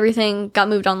 So everything got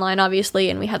moved online, obviously,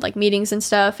 and we had meetings and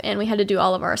stuff, and we had to do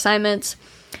all of our assignments.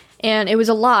 And it was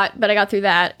a lot, but I got through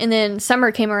that. And then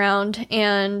summer came around,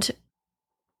 and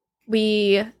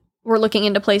we were looking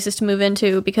into places to move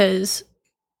into, because,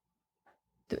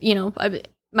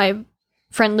 my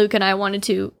friend Luke and I wanted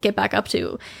to get back up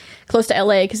to close to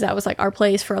LA, because that was our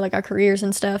place for our careers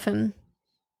and stuff, and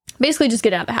basically just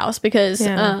get out of the house, because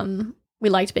we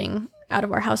liked being out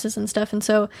of our houses and stuff. And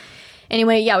so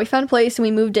anyway, we found a place and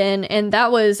we moved in, and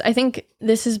that was, I think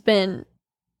that's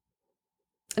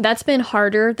been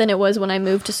harder than it was when I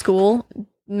moved to school,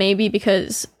 maybe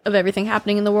because of everything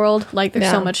happening in the world.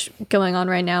 There's so much going on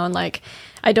right now, and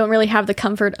I don't really have the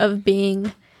comfort of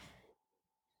being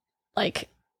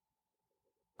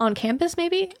on campus,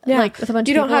 maybe with a bunch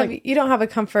of people. You don't have a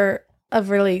comfort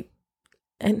really,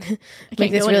 and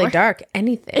make this go really anywhere. dark,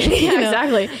 anything. Yeah,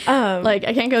 exactly. Like,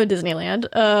 I can't go to Disneyland.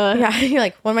 yeah, you're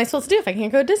like, what am I supposed to do if I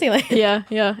can't go to Disneyland?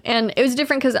 Yeah. And it was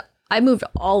different because I moved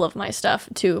all of my stuff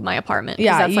to my apartment.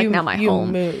 Yeah, that's like now my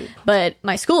home. Moved. But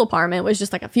my school apartment was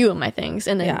just like a few of my things,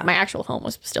 and then my actual home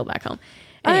was still back home.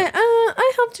 Anyway.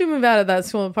 I helped you move out of that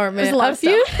school apartment. There's a lot of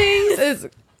few stuff. things is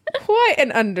quite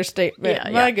an understatement.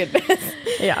 Yeah, My goodness.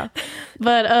 Yeah.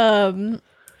 But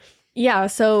yeah,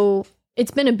 so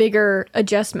it's been a bigger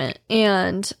adjustment,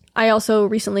 and I also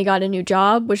recently got a new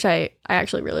job, which I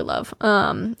actually really love.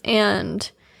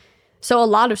 And so a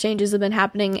lot of changes have been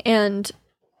happening, and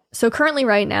so currently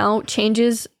right now, change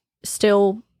is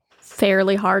still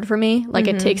fairly hard for me. Like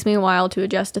it takes me a while to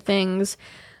adjust to things.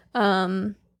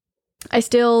 I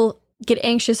still get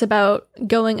anxious about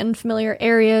going unfamiliar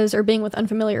areas or being with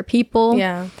unfamiliar people.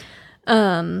 Yeah.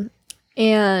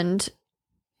 And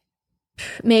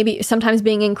maybe sometimes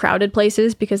being in crowded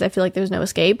places because I feel like there's no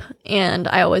escape. And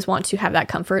I always want to have that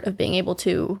comfort of being able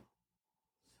to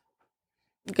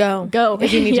go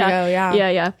if you need to go.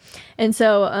 Yeah. And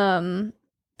so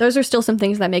those are still some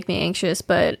things that make me anxious,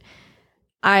 but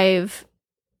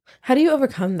how do you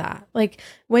overcome that? Like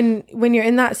when you're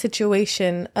in that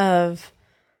situation of,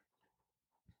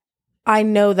 I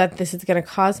know that this is going to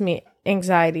cause me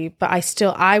anxiety, but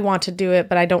I want to do it,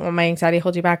 but I don't want my anxiety to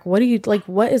hold you back. What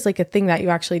is like a thing that you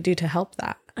actually do to help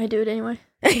that? I do it anyway.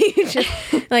 You just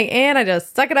like, and I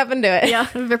just suck it up and do it. Yeah,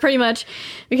 pretty much.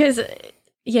 Because,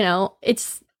 I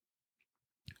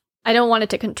don't want it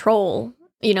to control,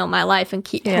 my life and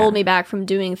hold me back from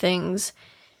doing things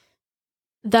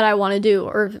that I want to do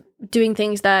or doing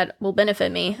things that will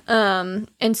benefit me.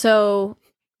 And so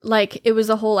like it was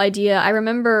the whole idea. I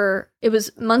remember it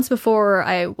was months before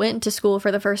I went to school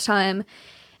for the first time,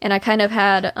 and I kind of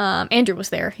had Andrew was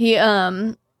there. He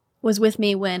was with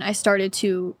me when I started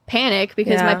to panic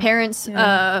because my parents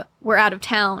were out of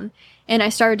town, and I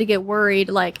started to get worried.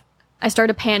 Like I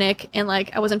started to panic, and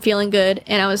like I wasn't feeling good,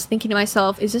 and I was thinking to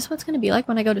myself, is this what's going to be like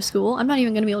when I go to school? I'm not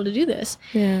even going to be able to do this.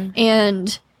 Yeah.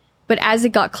 But as it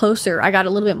got closer, I got a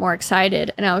little bit more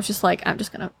excited, and I was just like, I'm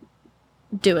just going to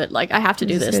do it. Like, I have to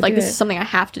do this. Like, this is something I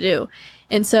have to do.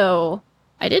 And so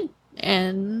I did,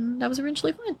 and that was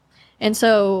eventually fine. And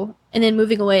so, and then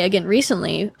moving away again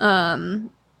recently, I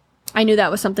knew that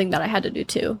was something that I had to do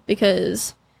too,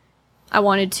 because I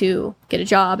wanted to get a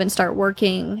job and start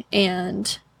working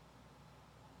and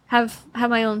have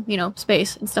my own,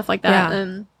 space and stuff like that.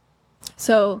 And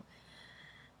so,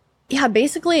 yeah,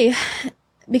 basically,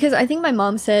 because I think my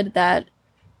mom said that,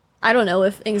 I don't know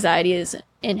if anxiety is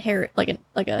like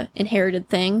a inherited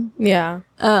thing. Yeah.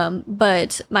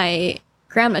 But my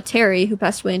grandma Terry, who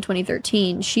passed away in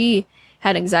 2013, she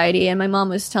had anxiety, and my mom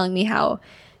was telling me how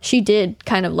she did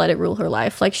kind of let it rule her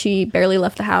life. Like she barely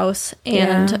left the house,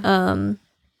 and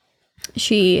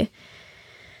she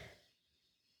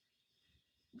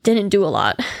didn't do a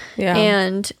lot. Yeah.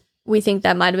 And we think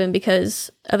that might have been because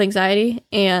of anxiety.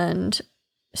 And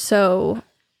so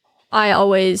I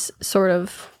always sort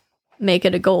of make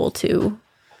it a goal to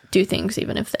do things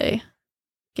even if they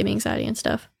give me anxiety and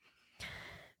stuff.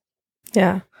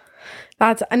 Yeah.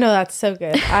 I know that's so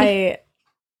good.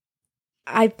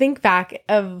 I think back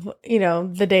of,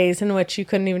 the days in which you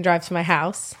couldn't even drive to my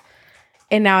house.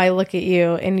 And now I look at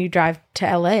you and you drive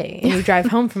to LA and you drive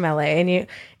home from LA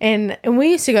and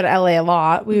we used to go to LA a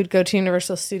lot. We would go to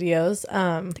Universal Studios.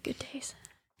 The good days.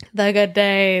 The good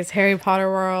days, Harry Potter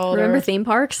World. Remember theme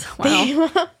parks?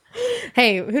 Wow.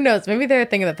 Hey, who knows? Maybe they're a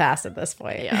thing of the past at this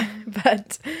point. Yeah.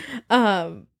 But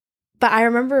I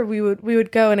remember we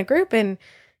would go in a group, and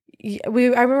I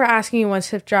remember asking you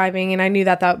once if driving, and I knew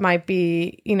that might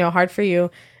be, hard for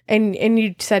you. And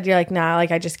you said, you're like, nah,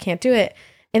 like I just can't do it.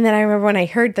 And then I remember when I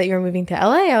heard that you were moving to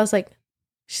LA, I was like,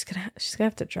 she's gonna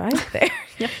have to drive there.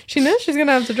 Yeah. She knows she's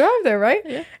gonna have to drive there, right?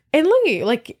 Yeah. And look,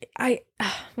 like I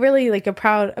really like a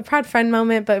proud friend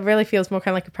moment, but it really feels more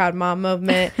kind of like a proud mom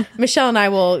moment. Michelle and I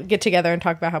will get together and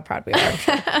talk about how proud we are.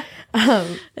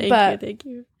 Sure. Thank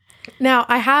you. Now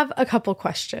I have a couple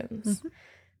questions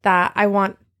that I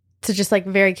want to just like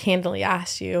very candidly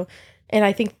ask you. And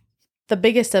I think the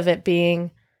biggest of it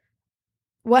being,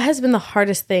 what has been the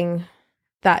hardest thing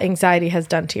that anxiety has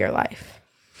done to your life?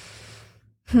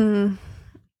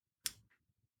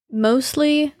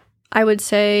 Mostly, I would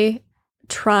say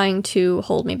trying to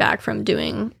hold me back from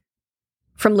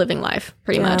living life,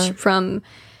 pretty much.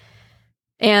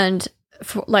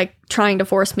 Like trying to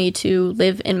force me to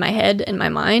live in my head and my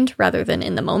mind rather than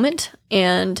in the moment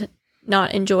and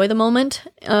not enjoy the moment.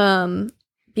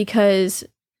 Because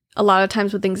a lot of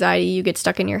times with anxiety, you get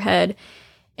stuck in your head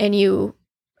and you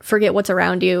forget what's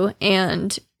around you,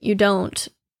 and you don't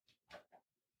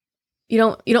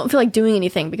feel like doing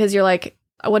anything because you're like,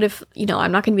 what if,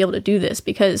 I'm not going to be able to do this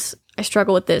because I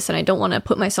struggle with this and I don't want to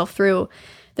put myself through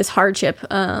this hardship.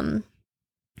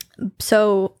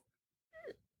 So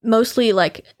mostly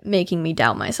like making me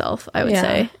doubt myself, I would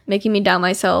say. Making me doubt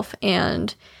myself.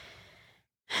 And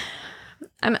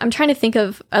I'm trying to think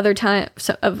of other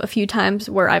times, of a few times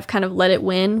where I've kind of let it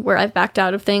win, where I've backed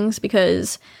out of things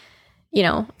because,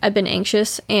 I've been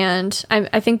anxious. And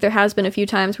I think there has been a few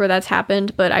times where that's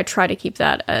happened, but I try to keep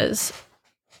that as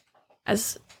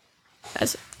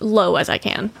low as I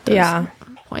can. Those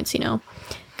points,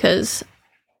 because,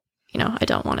 I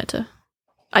don't want it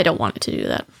to do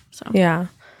that. So, yeah.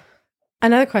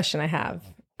 Another question I have,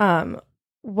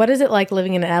 what is it like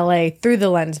living in LA through the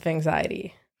lens of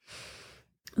anxiety?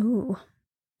 Ooh.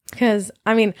 Because,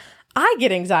 I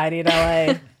get anxiety in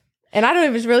LA, and I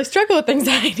don't even really struggle with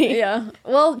anxiety. Yeah.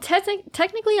 Well,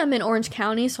 technically, I'm in Orange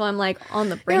County, so I'm like on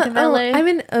the brink of LA. I'm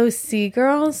an OC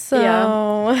girl, so...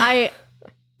 Yeah.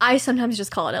 I sometimes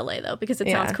just call it LA, though, because it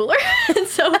sounds cooler. And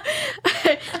so,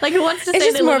 who wants to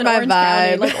say they live in Orange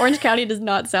County? Like, Orange County does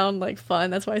not sound, like, fun.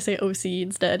 That's why I say OC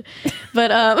instead. But,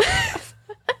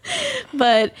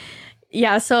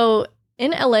 yeah, so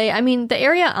in LA, the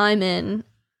area I'm in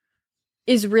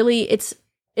is really, it's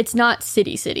not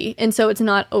city. And so it's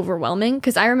not overwhelming.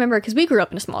 Because I remember, because we grew up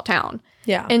in a small town.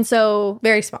 Yeah. And so...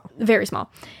 Very small. Very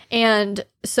small. And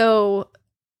so...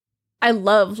 I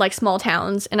love like small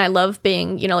towns and I love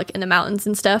being, like in the mountains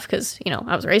and stuff because,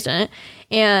 I was raised in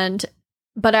it.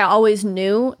 But I always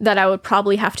knew that I would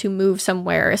probably have to move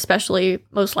somewhere, especially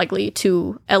most likely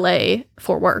to LA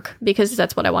for work because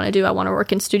that's what I want to do. I want to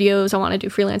work in studios. I want to do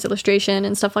freelance illustration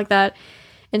and stuff like that.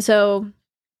 And so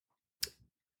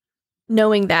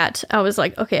knowing that, I was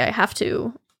like, okay, I have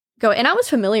to go. And I was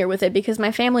familiar with it because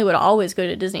my family would always go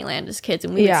to Disneyland as kids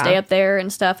and we would stay up there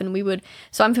and stuff. And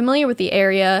so I'm familiar with the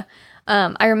area.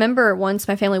 I remember once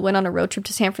my family went on a road trip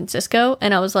to San Francisco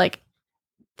and I was like,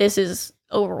 this is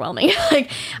overwhelming. Like,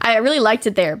 I really liked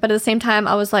it there. But at the same time,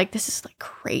 I was like, this is like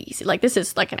crazy. Like, this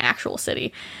is like an actual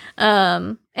city.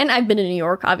 And I've been to New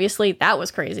York, obviously. That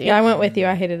was crazy. Yeah, I went with you.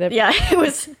 I hated it. Yeah, it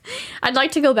was. I'd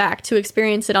like to go back to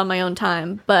experience it on my own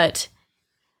time. But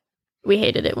we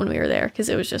hated it when we were there because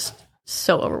it was just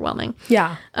so overwhelming.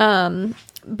 Yeah.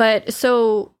 But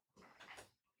so...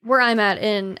 where I'm at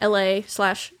in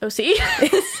LA/OC.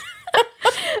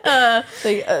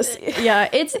 Yeah,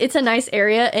 it's a nice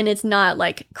area and it's not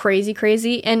like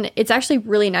crazy. And it's actually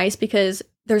really nice because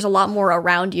there's a lot more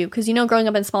around you. Because, growing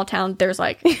up in a small town, there's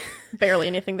like barely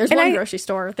anything. There's one grocery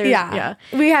store. Yeah.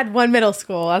 We had one middle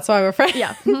school. That's why we're friends.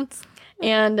 Yeah.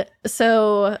 And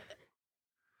so,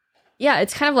 yeah,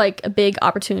 it's kind of like a big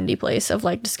opportunity place of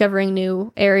like discovering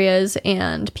new areas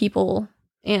and people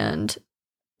and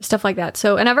stuff like that.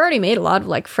 So, and I've already made a lot of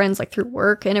like friends like through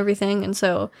work and everything. And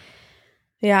so,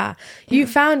 yeah. You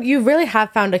really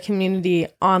have found a community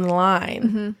online.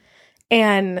 Mm-hmm.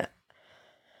 And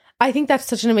I think that's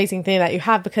such an amazing thing that you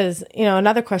have because,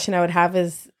 another question I would have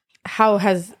is how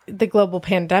has the global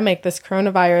pandemic, this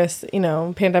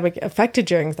coronavirus, pandemic affected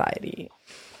your anxiety?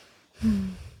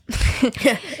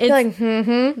 It's like,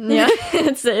 yeah,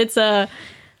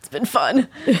 it's been fun.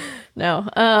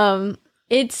 No,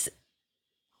 it's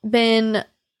been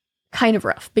kind of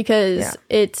rough because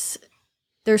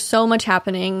there's so much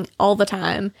happening all the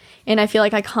time and I feel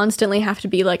like I constantly have to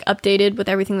be like updated with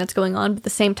everything that's going on, but at the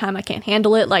same time I can't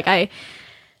handle it. Like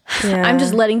I'm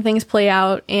just letting things play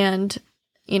out and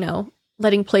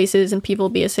letting places and people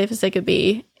be as safe as they could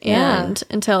be and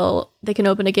until they can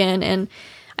open again. And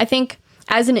I think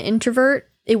as an introvert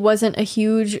it wasn't a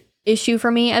huge issue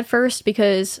for me at first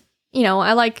because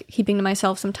I like keeping to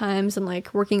myself sometimes and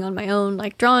like working on my own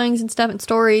like drawings and stuff and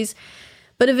stories.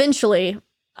 But eventually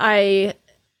I'm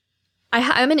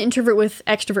an introvert with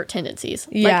extrovert tendencies.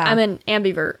 Yeah. Like I'm an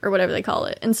ambivert or whatever they call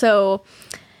it. And so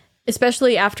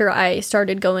especially after I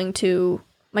started going to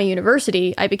my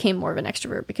university, I became more of an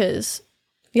extrovert because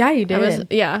yeah, you did.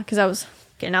 Because I was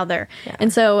getting out there. Yeah.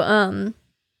 And so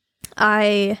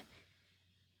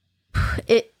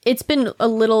it's been a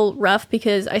little rough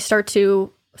because I start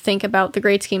to think about the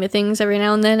great scheme of things every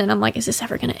now and then and I'm like, is this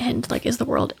ever going to end? Like, is the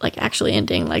world like actually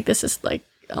ending? Like, this is like,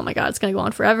 oh my god, it's going to go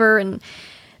on forever. And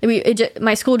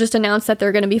my school just announced that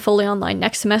they're going to be fully online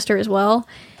next semester as well,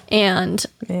 and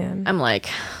I'm like,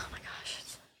 oh my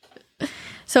gosh.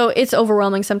 So it's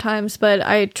overwhelming sometimes, but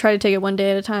I try to take it one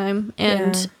day at a time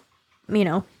and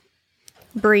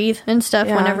breathe and stuff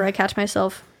whenever I catch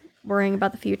myself worrying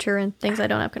about the future and things I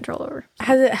don't have control over.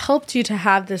 Has it helped you to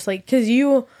have this, like, because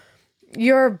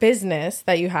your business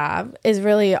that you have is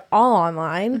really all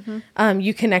online.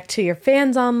 You connect to your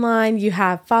fans online. You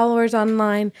have followers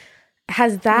online.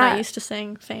 Has that... I'm not used to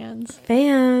saying fans.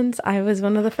 Fans. I was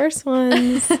one of the first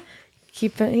ones.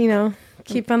 Keep on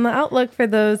the outlook for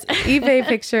those eBay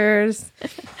pictures.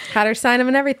 Had her sign them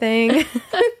and everything.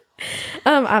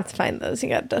 I have to find those. You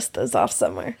got to dust those off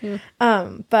somewhere.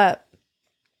 But,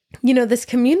 this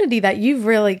community that you've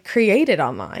really created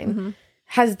online,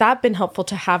 has that been helpful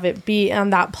to have it be on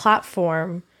that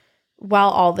platform while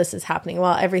all this is happening,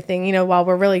 while everything, while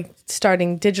we're really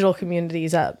starting digital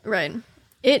communities up? Right.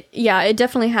 It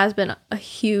definitely has been a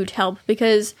huge help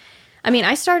because,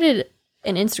 I started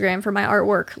an Instagram for my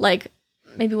artwork, like,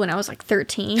 maybe when I was, like,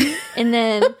 13. And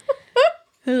then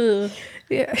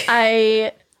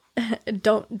I...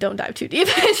 Don't dive too deep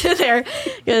into there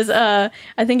because I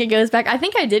think it goes back. I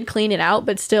think I did clean it out,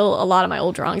 but still a lot of my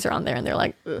old drawings are on there and they're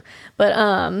like, ugh. But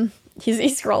he's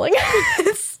scrolling.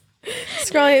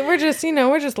 Scrolling.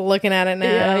 We're just looking at it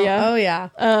now. Yeah. Oh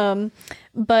yeah.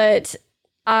 But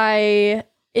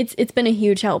it's been a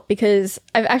huge help because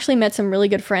I've actually met some really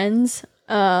good friends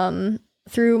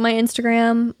through my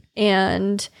Instagram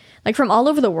and like from all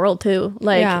over the world too.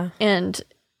 And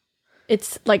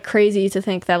it's like crazy to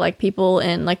think that like people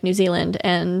in like New Zealand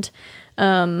and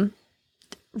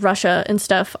Russia and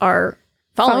stuff are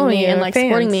following me and like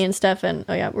supporting me and stuff. And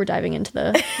we're diving into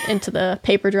the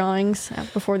paper drawings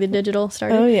before the digital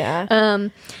started. Oh yeah.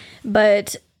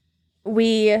 But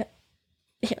that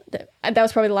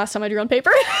was probably the last time I drew on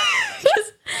paper.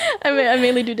 I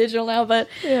mainly do digital now, but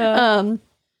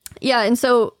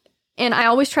and I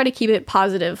always try to keep it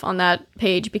positive on that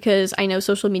page because I know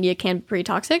social media can be pretty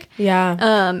toxic. Yeah.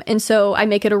 And so I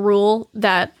make it a rule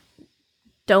that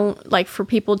for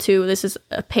people to, this is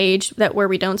a page where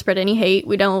we don't spread any hate.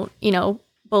 We don't,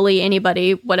 bully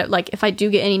anybody. If I do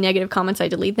get any negative comments, I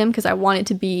delete them because I want it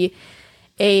to be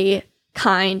a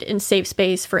kind and safe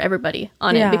space for everybody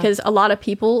on it because a lot of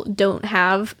people don't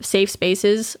have safe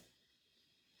spaces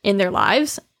in their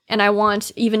lives. And I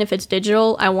want, even if it's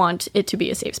digital, I want it to be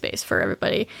a safe space for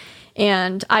everybody.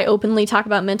 And I openly talk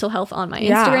about mental health on my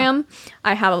Instagram.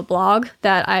 I have a blog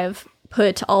that I've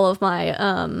put all of my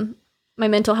my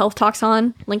mental health talks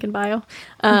on, link in bio.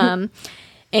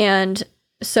 And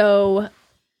so,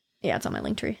 it's on my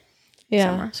link tree.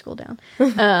 Somewhere, scroll down.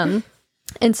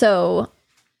 And so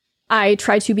I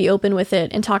try to be open with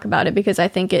it and talk about it because I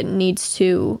think it needs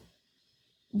to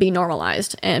be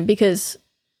normalized. And because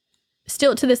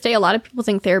still to this day, a lot of people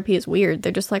think therapy is weird.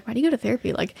 They're just like, why do you go to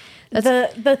therapy? Like,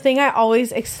 that's the thing I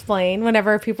always explain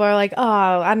whenever people are like, oh,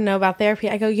 I don't know about therapy.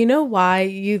 I go, you know why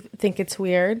you think it's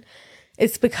weird?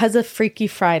 It's because of Freaky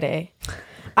Friday.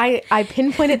 I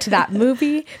pinpoint it to that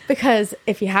movie because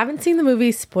if you haven't seen the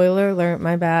movie, spoiler alert,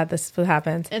 my bad, this is what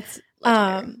happens. It's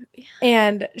legendary movie.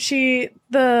 And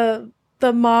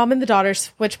the mom and the daughter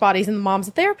switch bodies and the mom's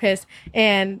a therapist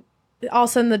and all of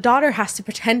a sudden the daughter has to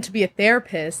pretend to be a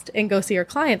therapist and go see her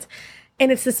clients.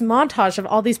 And it's this montage of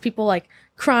all these people like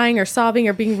crying or sobbing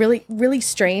or being really, really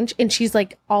strange. And she's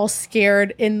like all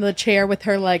scared in the chair with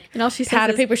her like and all she pad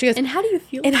of paper. She goes, and how do you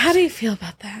feel? And how do you feel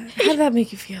about that? How did that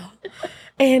make you feel?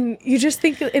 And you just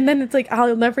think, and then it's like,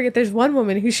 I'll never forget, there's one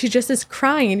woman who she just is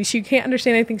crying and she can't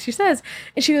understand anything she says.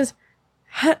 And she goes,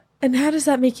 and how does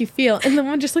that make you feel? And the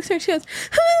woman just looks at her and she goes,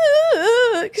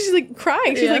 because she's like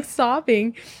crying. She's like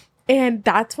sobbing. And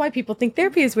that's why people think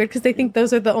therapy is weird because they think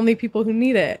those are the only people who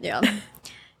need it. Yeah.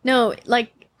 No,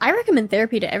 like, I recommend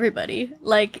therapy to everybody.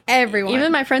 Like, everyone.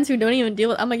 Even my friends who don't even deal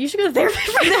with I'm like, you should go to therapy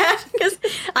for that. Because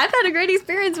I've had a great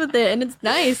experience with it and it's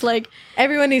nice. Like,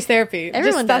 everyone needs therapy.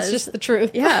 Everyone does. That's just the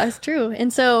truth. Yeah, it's true.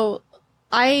 And so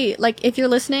if you're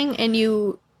listening and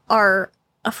you are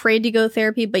afraid to go to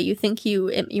therapy, but you think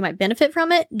you might benefit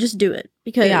from it, just do it.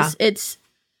 Because it's,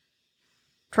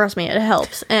 trust me, it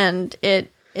helps. And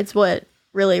it's what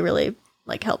really, really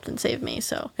like helped and saved me.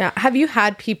 So yeah. Have you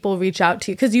had people reach out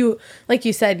to you? Because you, like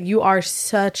you said, you are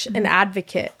such an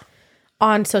advocate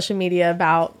on social media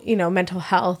about, mental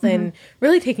health and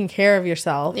really taking care of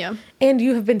yourself. Yeah. And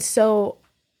you have been so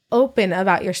open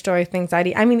about your story with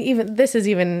anxiety. I mean, even this is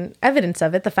even evidence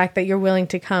of it. The fact that you're willing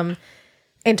to come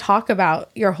and talk about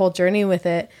your whole journey with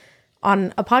it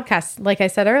on a podcast, like I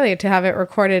said earlier, to have it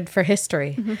recorded for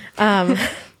history.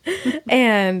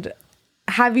 And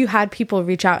have you had people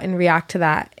reach out and react to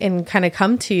that and kind of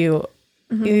come to you,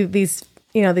 these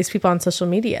people on social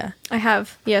media? I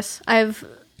have, yes. I've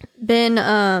been,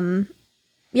 I've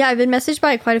been messaged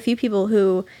by quite a few people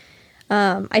who,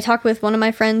 I talked with one of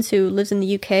my friends who lives in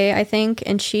the UK, I think,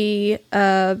 and she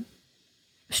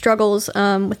struggles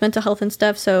with mental health and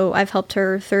stuff. So I've helped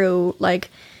her through, like,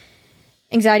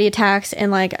 anxiety attacks,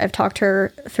 and like I've talked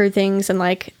her through things and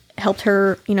like helped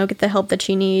her, you know, get the help that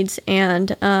she needs.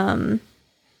 And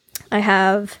I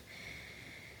have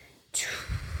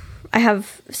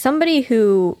somebody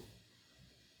who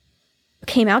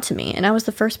came out to me, and I was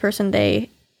the first person they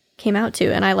came out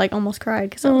to, and I like almost cried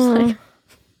because I was like,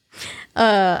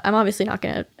 I'm obviously not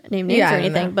gonna name names or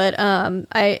anything, but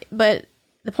but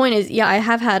the point is, I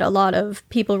have had a lot of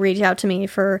people reach out to me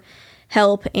for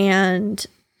help, and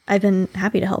I've been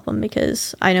happy to help them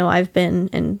because I know I've been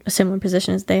in a similar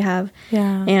position as they have.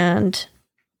 Yeah. And,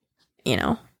 you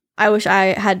know, I wish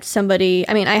I had somebody,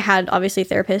 I mean, I had obviously a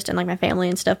therapist and like my family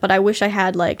and stuff, but I wish I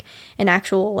had like an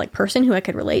actual like person who I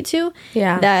could relate to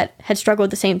that had struggled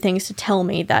with the same things to tell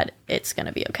me that it's going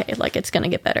to be okay. Like it's going to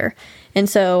get better. And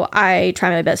so I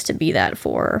try my best to be that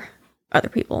for other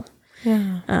people who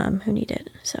need it.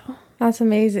 So that's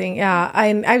amazing. Yeah.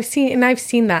 I've seen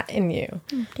that in you.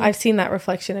 I've seen that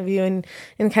reflection of you and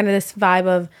kind of this vibe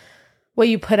of what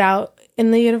you put out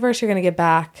in the universe, you're going to get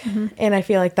back. And I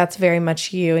feel like that's very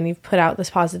much you. And you've put out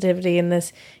this positivity and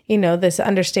this, you know, this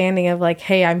understanding of like,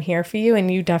 hey, I'm here for you.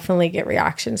 And you definitely get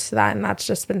reactions to that. And that's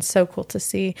just been so cool to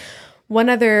see. One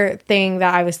other thing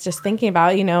that I was just thinking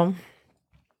about, you know,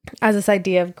 as this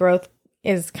idea of growth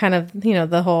is kind of, you know,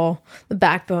 the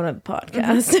backbone of the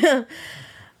podcast.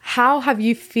 How have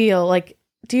you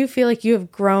do you feel like you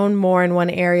have grown more in one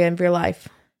area of your life,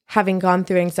 having gone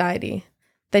through anxiety,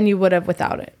 than you would have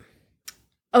without it?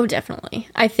 Oh, definitely.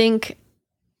 I think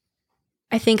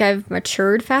I've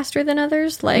matured faster than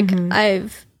others. Like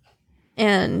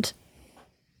and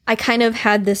I kind of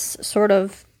had this sort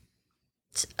of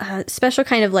special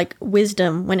kind of like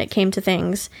wisdom when it came to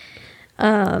things.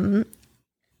 When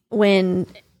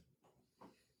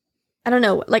I don't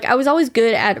know, like I was always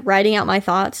good at writing out my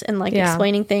thoughts and like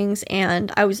explaining things.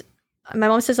 And my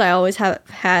mom says I always have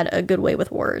had a good way with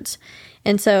words.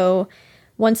 And so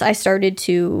once I started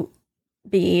to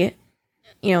be,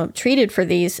 you know, treated for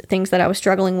these things that I was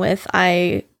struggling with,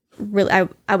 I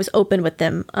was open with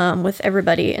them, with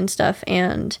everybody and stuff.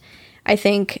 And I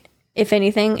think if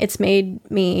anything, it's made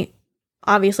me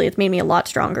a lot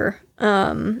stronger.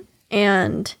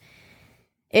 And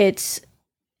it's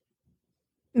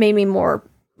made me more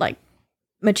like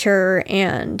mature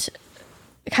and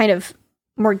kind of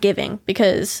more giving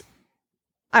because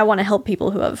I want to help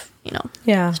people who have, you know,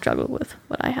 struggled with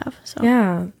what I have. So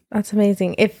yeah, that's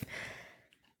amazing. If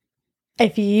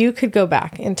you could go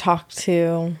back and talk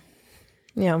to,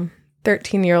 you know,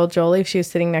 13-year-old Jolie, if she was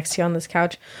sitting next to you on this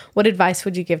couch, what advice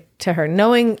would you give to her,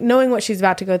 knowing what she's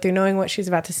about to go through, knowing what she's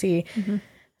about to see?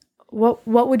 What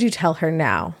would you tell her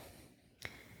now?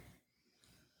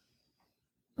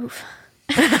 Oof.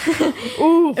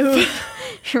 Oof.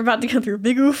 You're about to go through a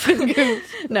big oof.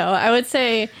 No, I would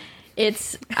say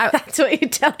that's what you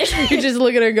tell her. You just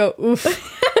look at her and go, oof.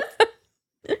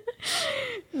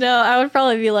 No, I would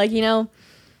probably be like, you know,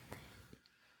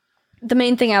 the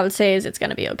main thing I would say is it's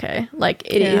going to be okay. Like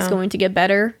it is going to get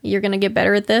better. You're going to get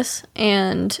better at this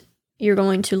and you're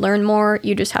going to learn more.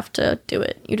 You just have to do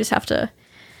it. You just have to,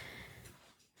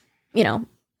 you know,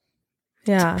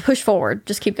 push forward.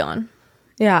 Just keep going.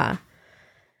 Yeah.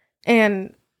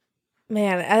 And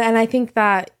man, and I think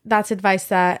that's advice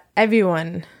that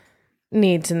everyone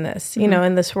needs in this, you know,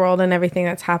 in this world and everything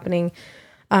that's happening.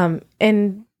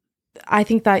 And I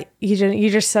think that you're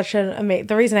just such an amazing,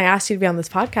 the reason I asked you to be on this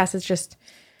podcast is just,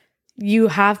 you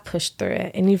have pushed through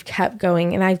it and you've kept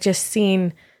going. And I've just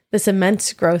seen this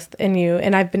immense growth in you.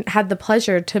 And I've had the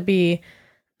pleasure to be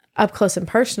up close and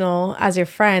personal as your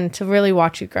friend to really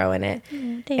watch you grow in it.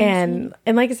 And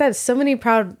like I said, so many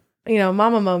proud, you know,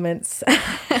 mama moments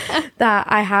that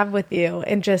I have with you.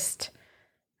 And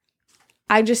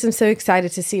I just am so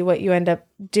excited to see what you end up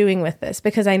doing with this,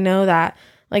 because I know that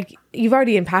like you've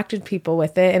already impacted people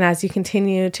with it. And as you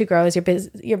continue to grow, as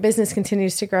your business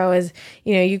continues to grow, as,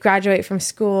 you know, you graduate from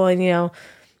school and, you know,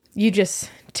 you just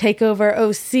take over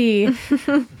OC,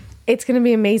 it's going to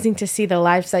be amazing to see the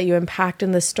lives that you impact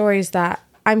and the stories that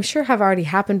I'm sure have already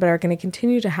happened, but are going to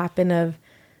continue to happen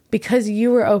because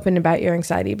you were open about your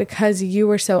anxiety, because you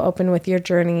were so open with your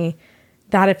journey,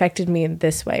 that affected me in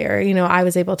this way. Or, you know, I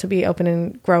was able to be open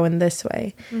and grow in this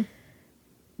way.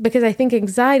 Because I think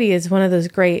anxiety is one of those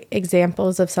great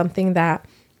examples of something that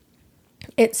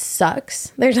it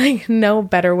sucks. There's like no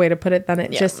better way to put it than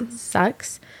it just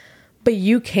sucks. But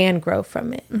you can grow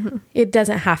from it. It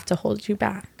doesn't have to hold you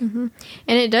back. And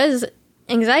it does.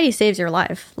 Anxiety saves your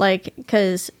life. Like,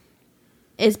 because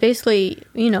it's basically,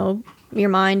 you know, your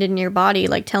mind and your body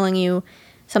like telling you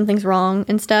something's wrong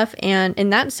and stuff. And in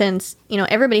that sense, you know,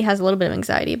 everybody has a little bit of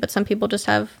anxiety, but some people just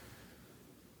have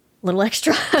little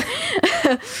extra.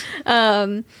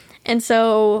 And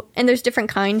there's different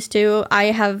kinds too. I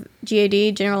have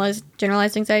GAD, generalized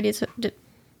anxiety.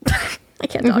 I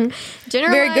can't talk.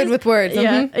 Very good with words.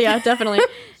 Yeah, yeah, definitely.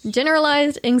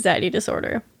 Generalized anxiety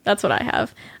disorder. That's what I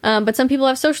have. But some people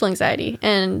have social anxiety,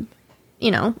 and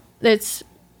it's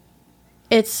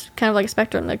kind of like a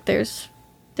spectrum. Like there's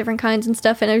different kinds and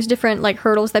stuff, and there's different like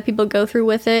hurdles that people go through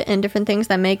with it, and different things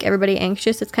that make everybody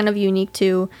anxious. It's kind of unique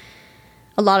to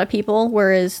a lot of people,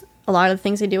 whereas a lot of the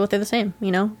things they deal with are the same.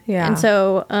 Yeah. And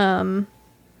so, I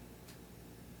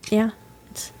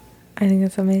think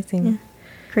it's amazing. Yeah.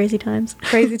 Crazy times.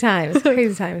 Crazy times.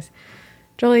 Crazy times.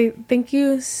 Jolie, thank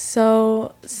you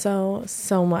so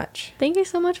much. Thank you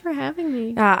so much for having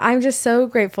me. I'm just so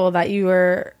grateful that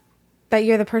you're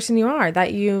the person you are,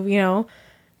 that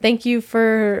thank you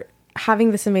for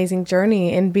having this amazing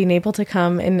journey and being able to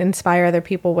come and inspire other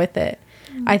people with it.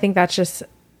 I think that's just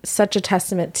such a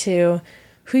testament to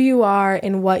who you are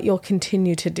and what you'll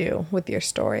continue to do with your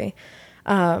story.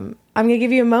 I'm going to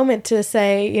give you a moment to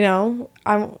say,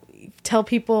 tell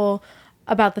people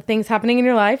about the things happening in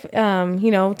your life. Tell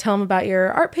them about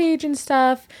your art page and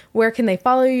stuff. Where can they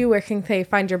follow you? Where can they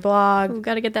find your blog? We've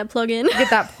got to get that plug in. Get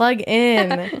that plug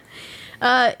in.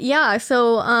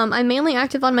 So I'm mainly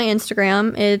active on my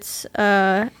Instagram. It's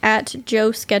at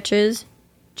Joe Sketches,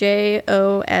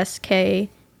 JOSKETCHES.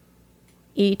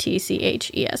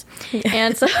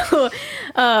 And so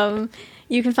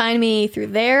you can find me through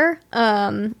there.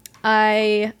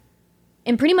 I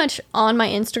am pretty much on my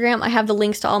Instagram. I have the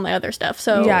links to all my other stuff.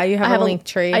 So yeah, you have a link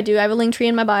tree. I do. I have a link tree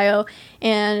in my bio,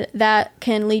 and that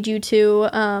can lead you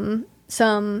to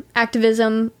some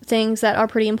activism things that are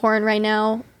pretty important right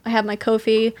now. I have my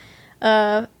Ko-fi,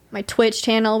 my Twitch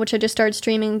channel, which I just started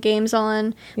streaming games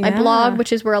on, my blog,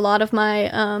 which is where a lot of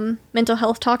my mental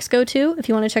health talks go to, if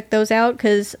you want to check those out,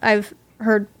 because I've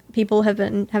heard people have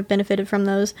benefited from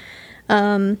those.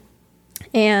 And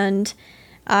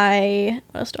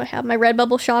what else do I have? My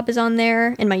Redbubble shop is on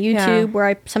there, and my YouTube, where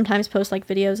I sometimes post like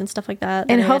videos and stuff like that.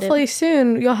 And hopefully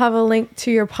soon you'll have a link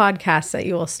to your podcast that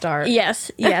you will start.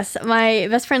 Yes. My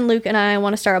best friend Luke and I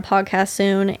want to start a podcast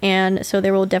soon, and so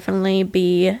there will definitely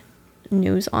be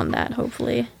news on that,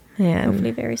 hopefully. Yeah.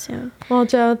 Hopefully very soon. Well,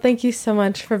 Joe, thank you so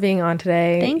much for being on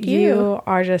today. Thank you. You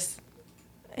are just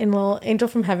a little angel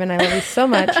from heaven. I love you so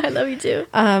much. I love you too.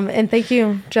 And thank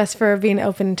you just for being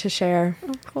open to share.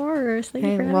 Of course. Thank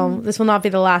you for having me. This will not be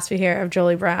the last we hear of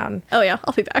Jolie Brown. Oh yeah,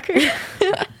 I'll be back.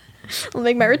 I'll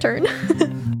make my return.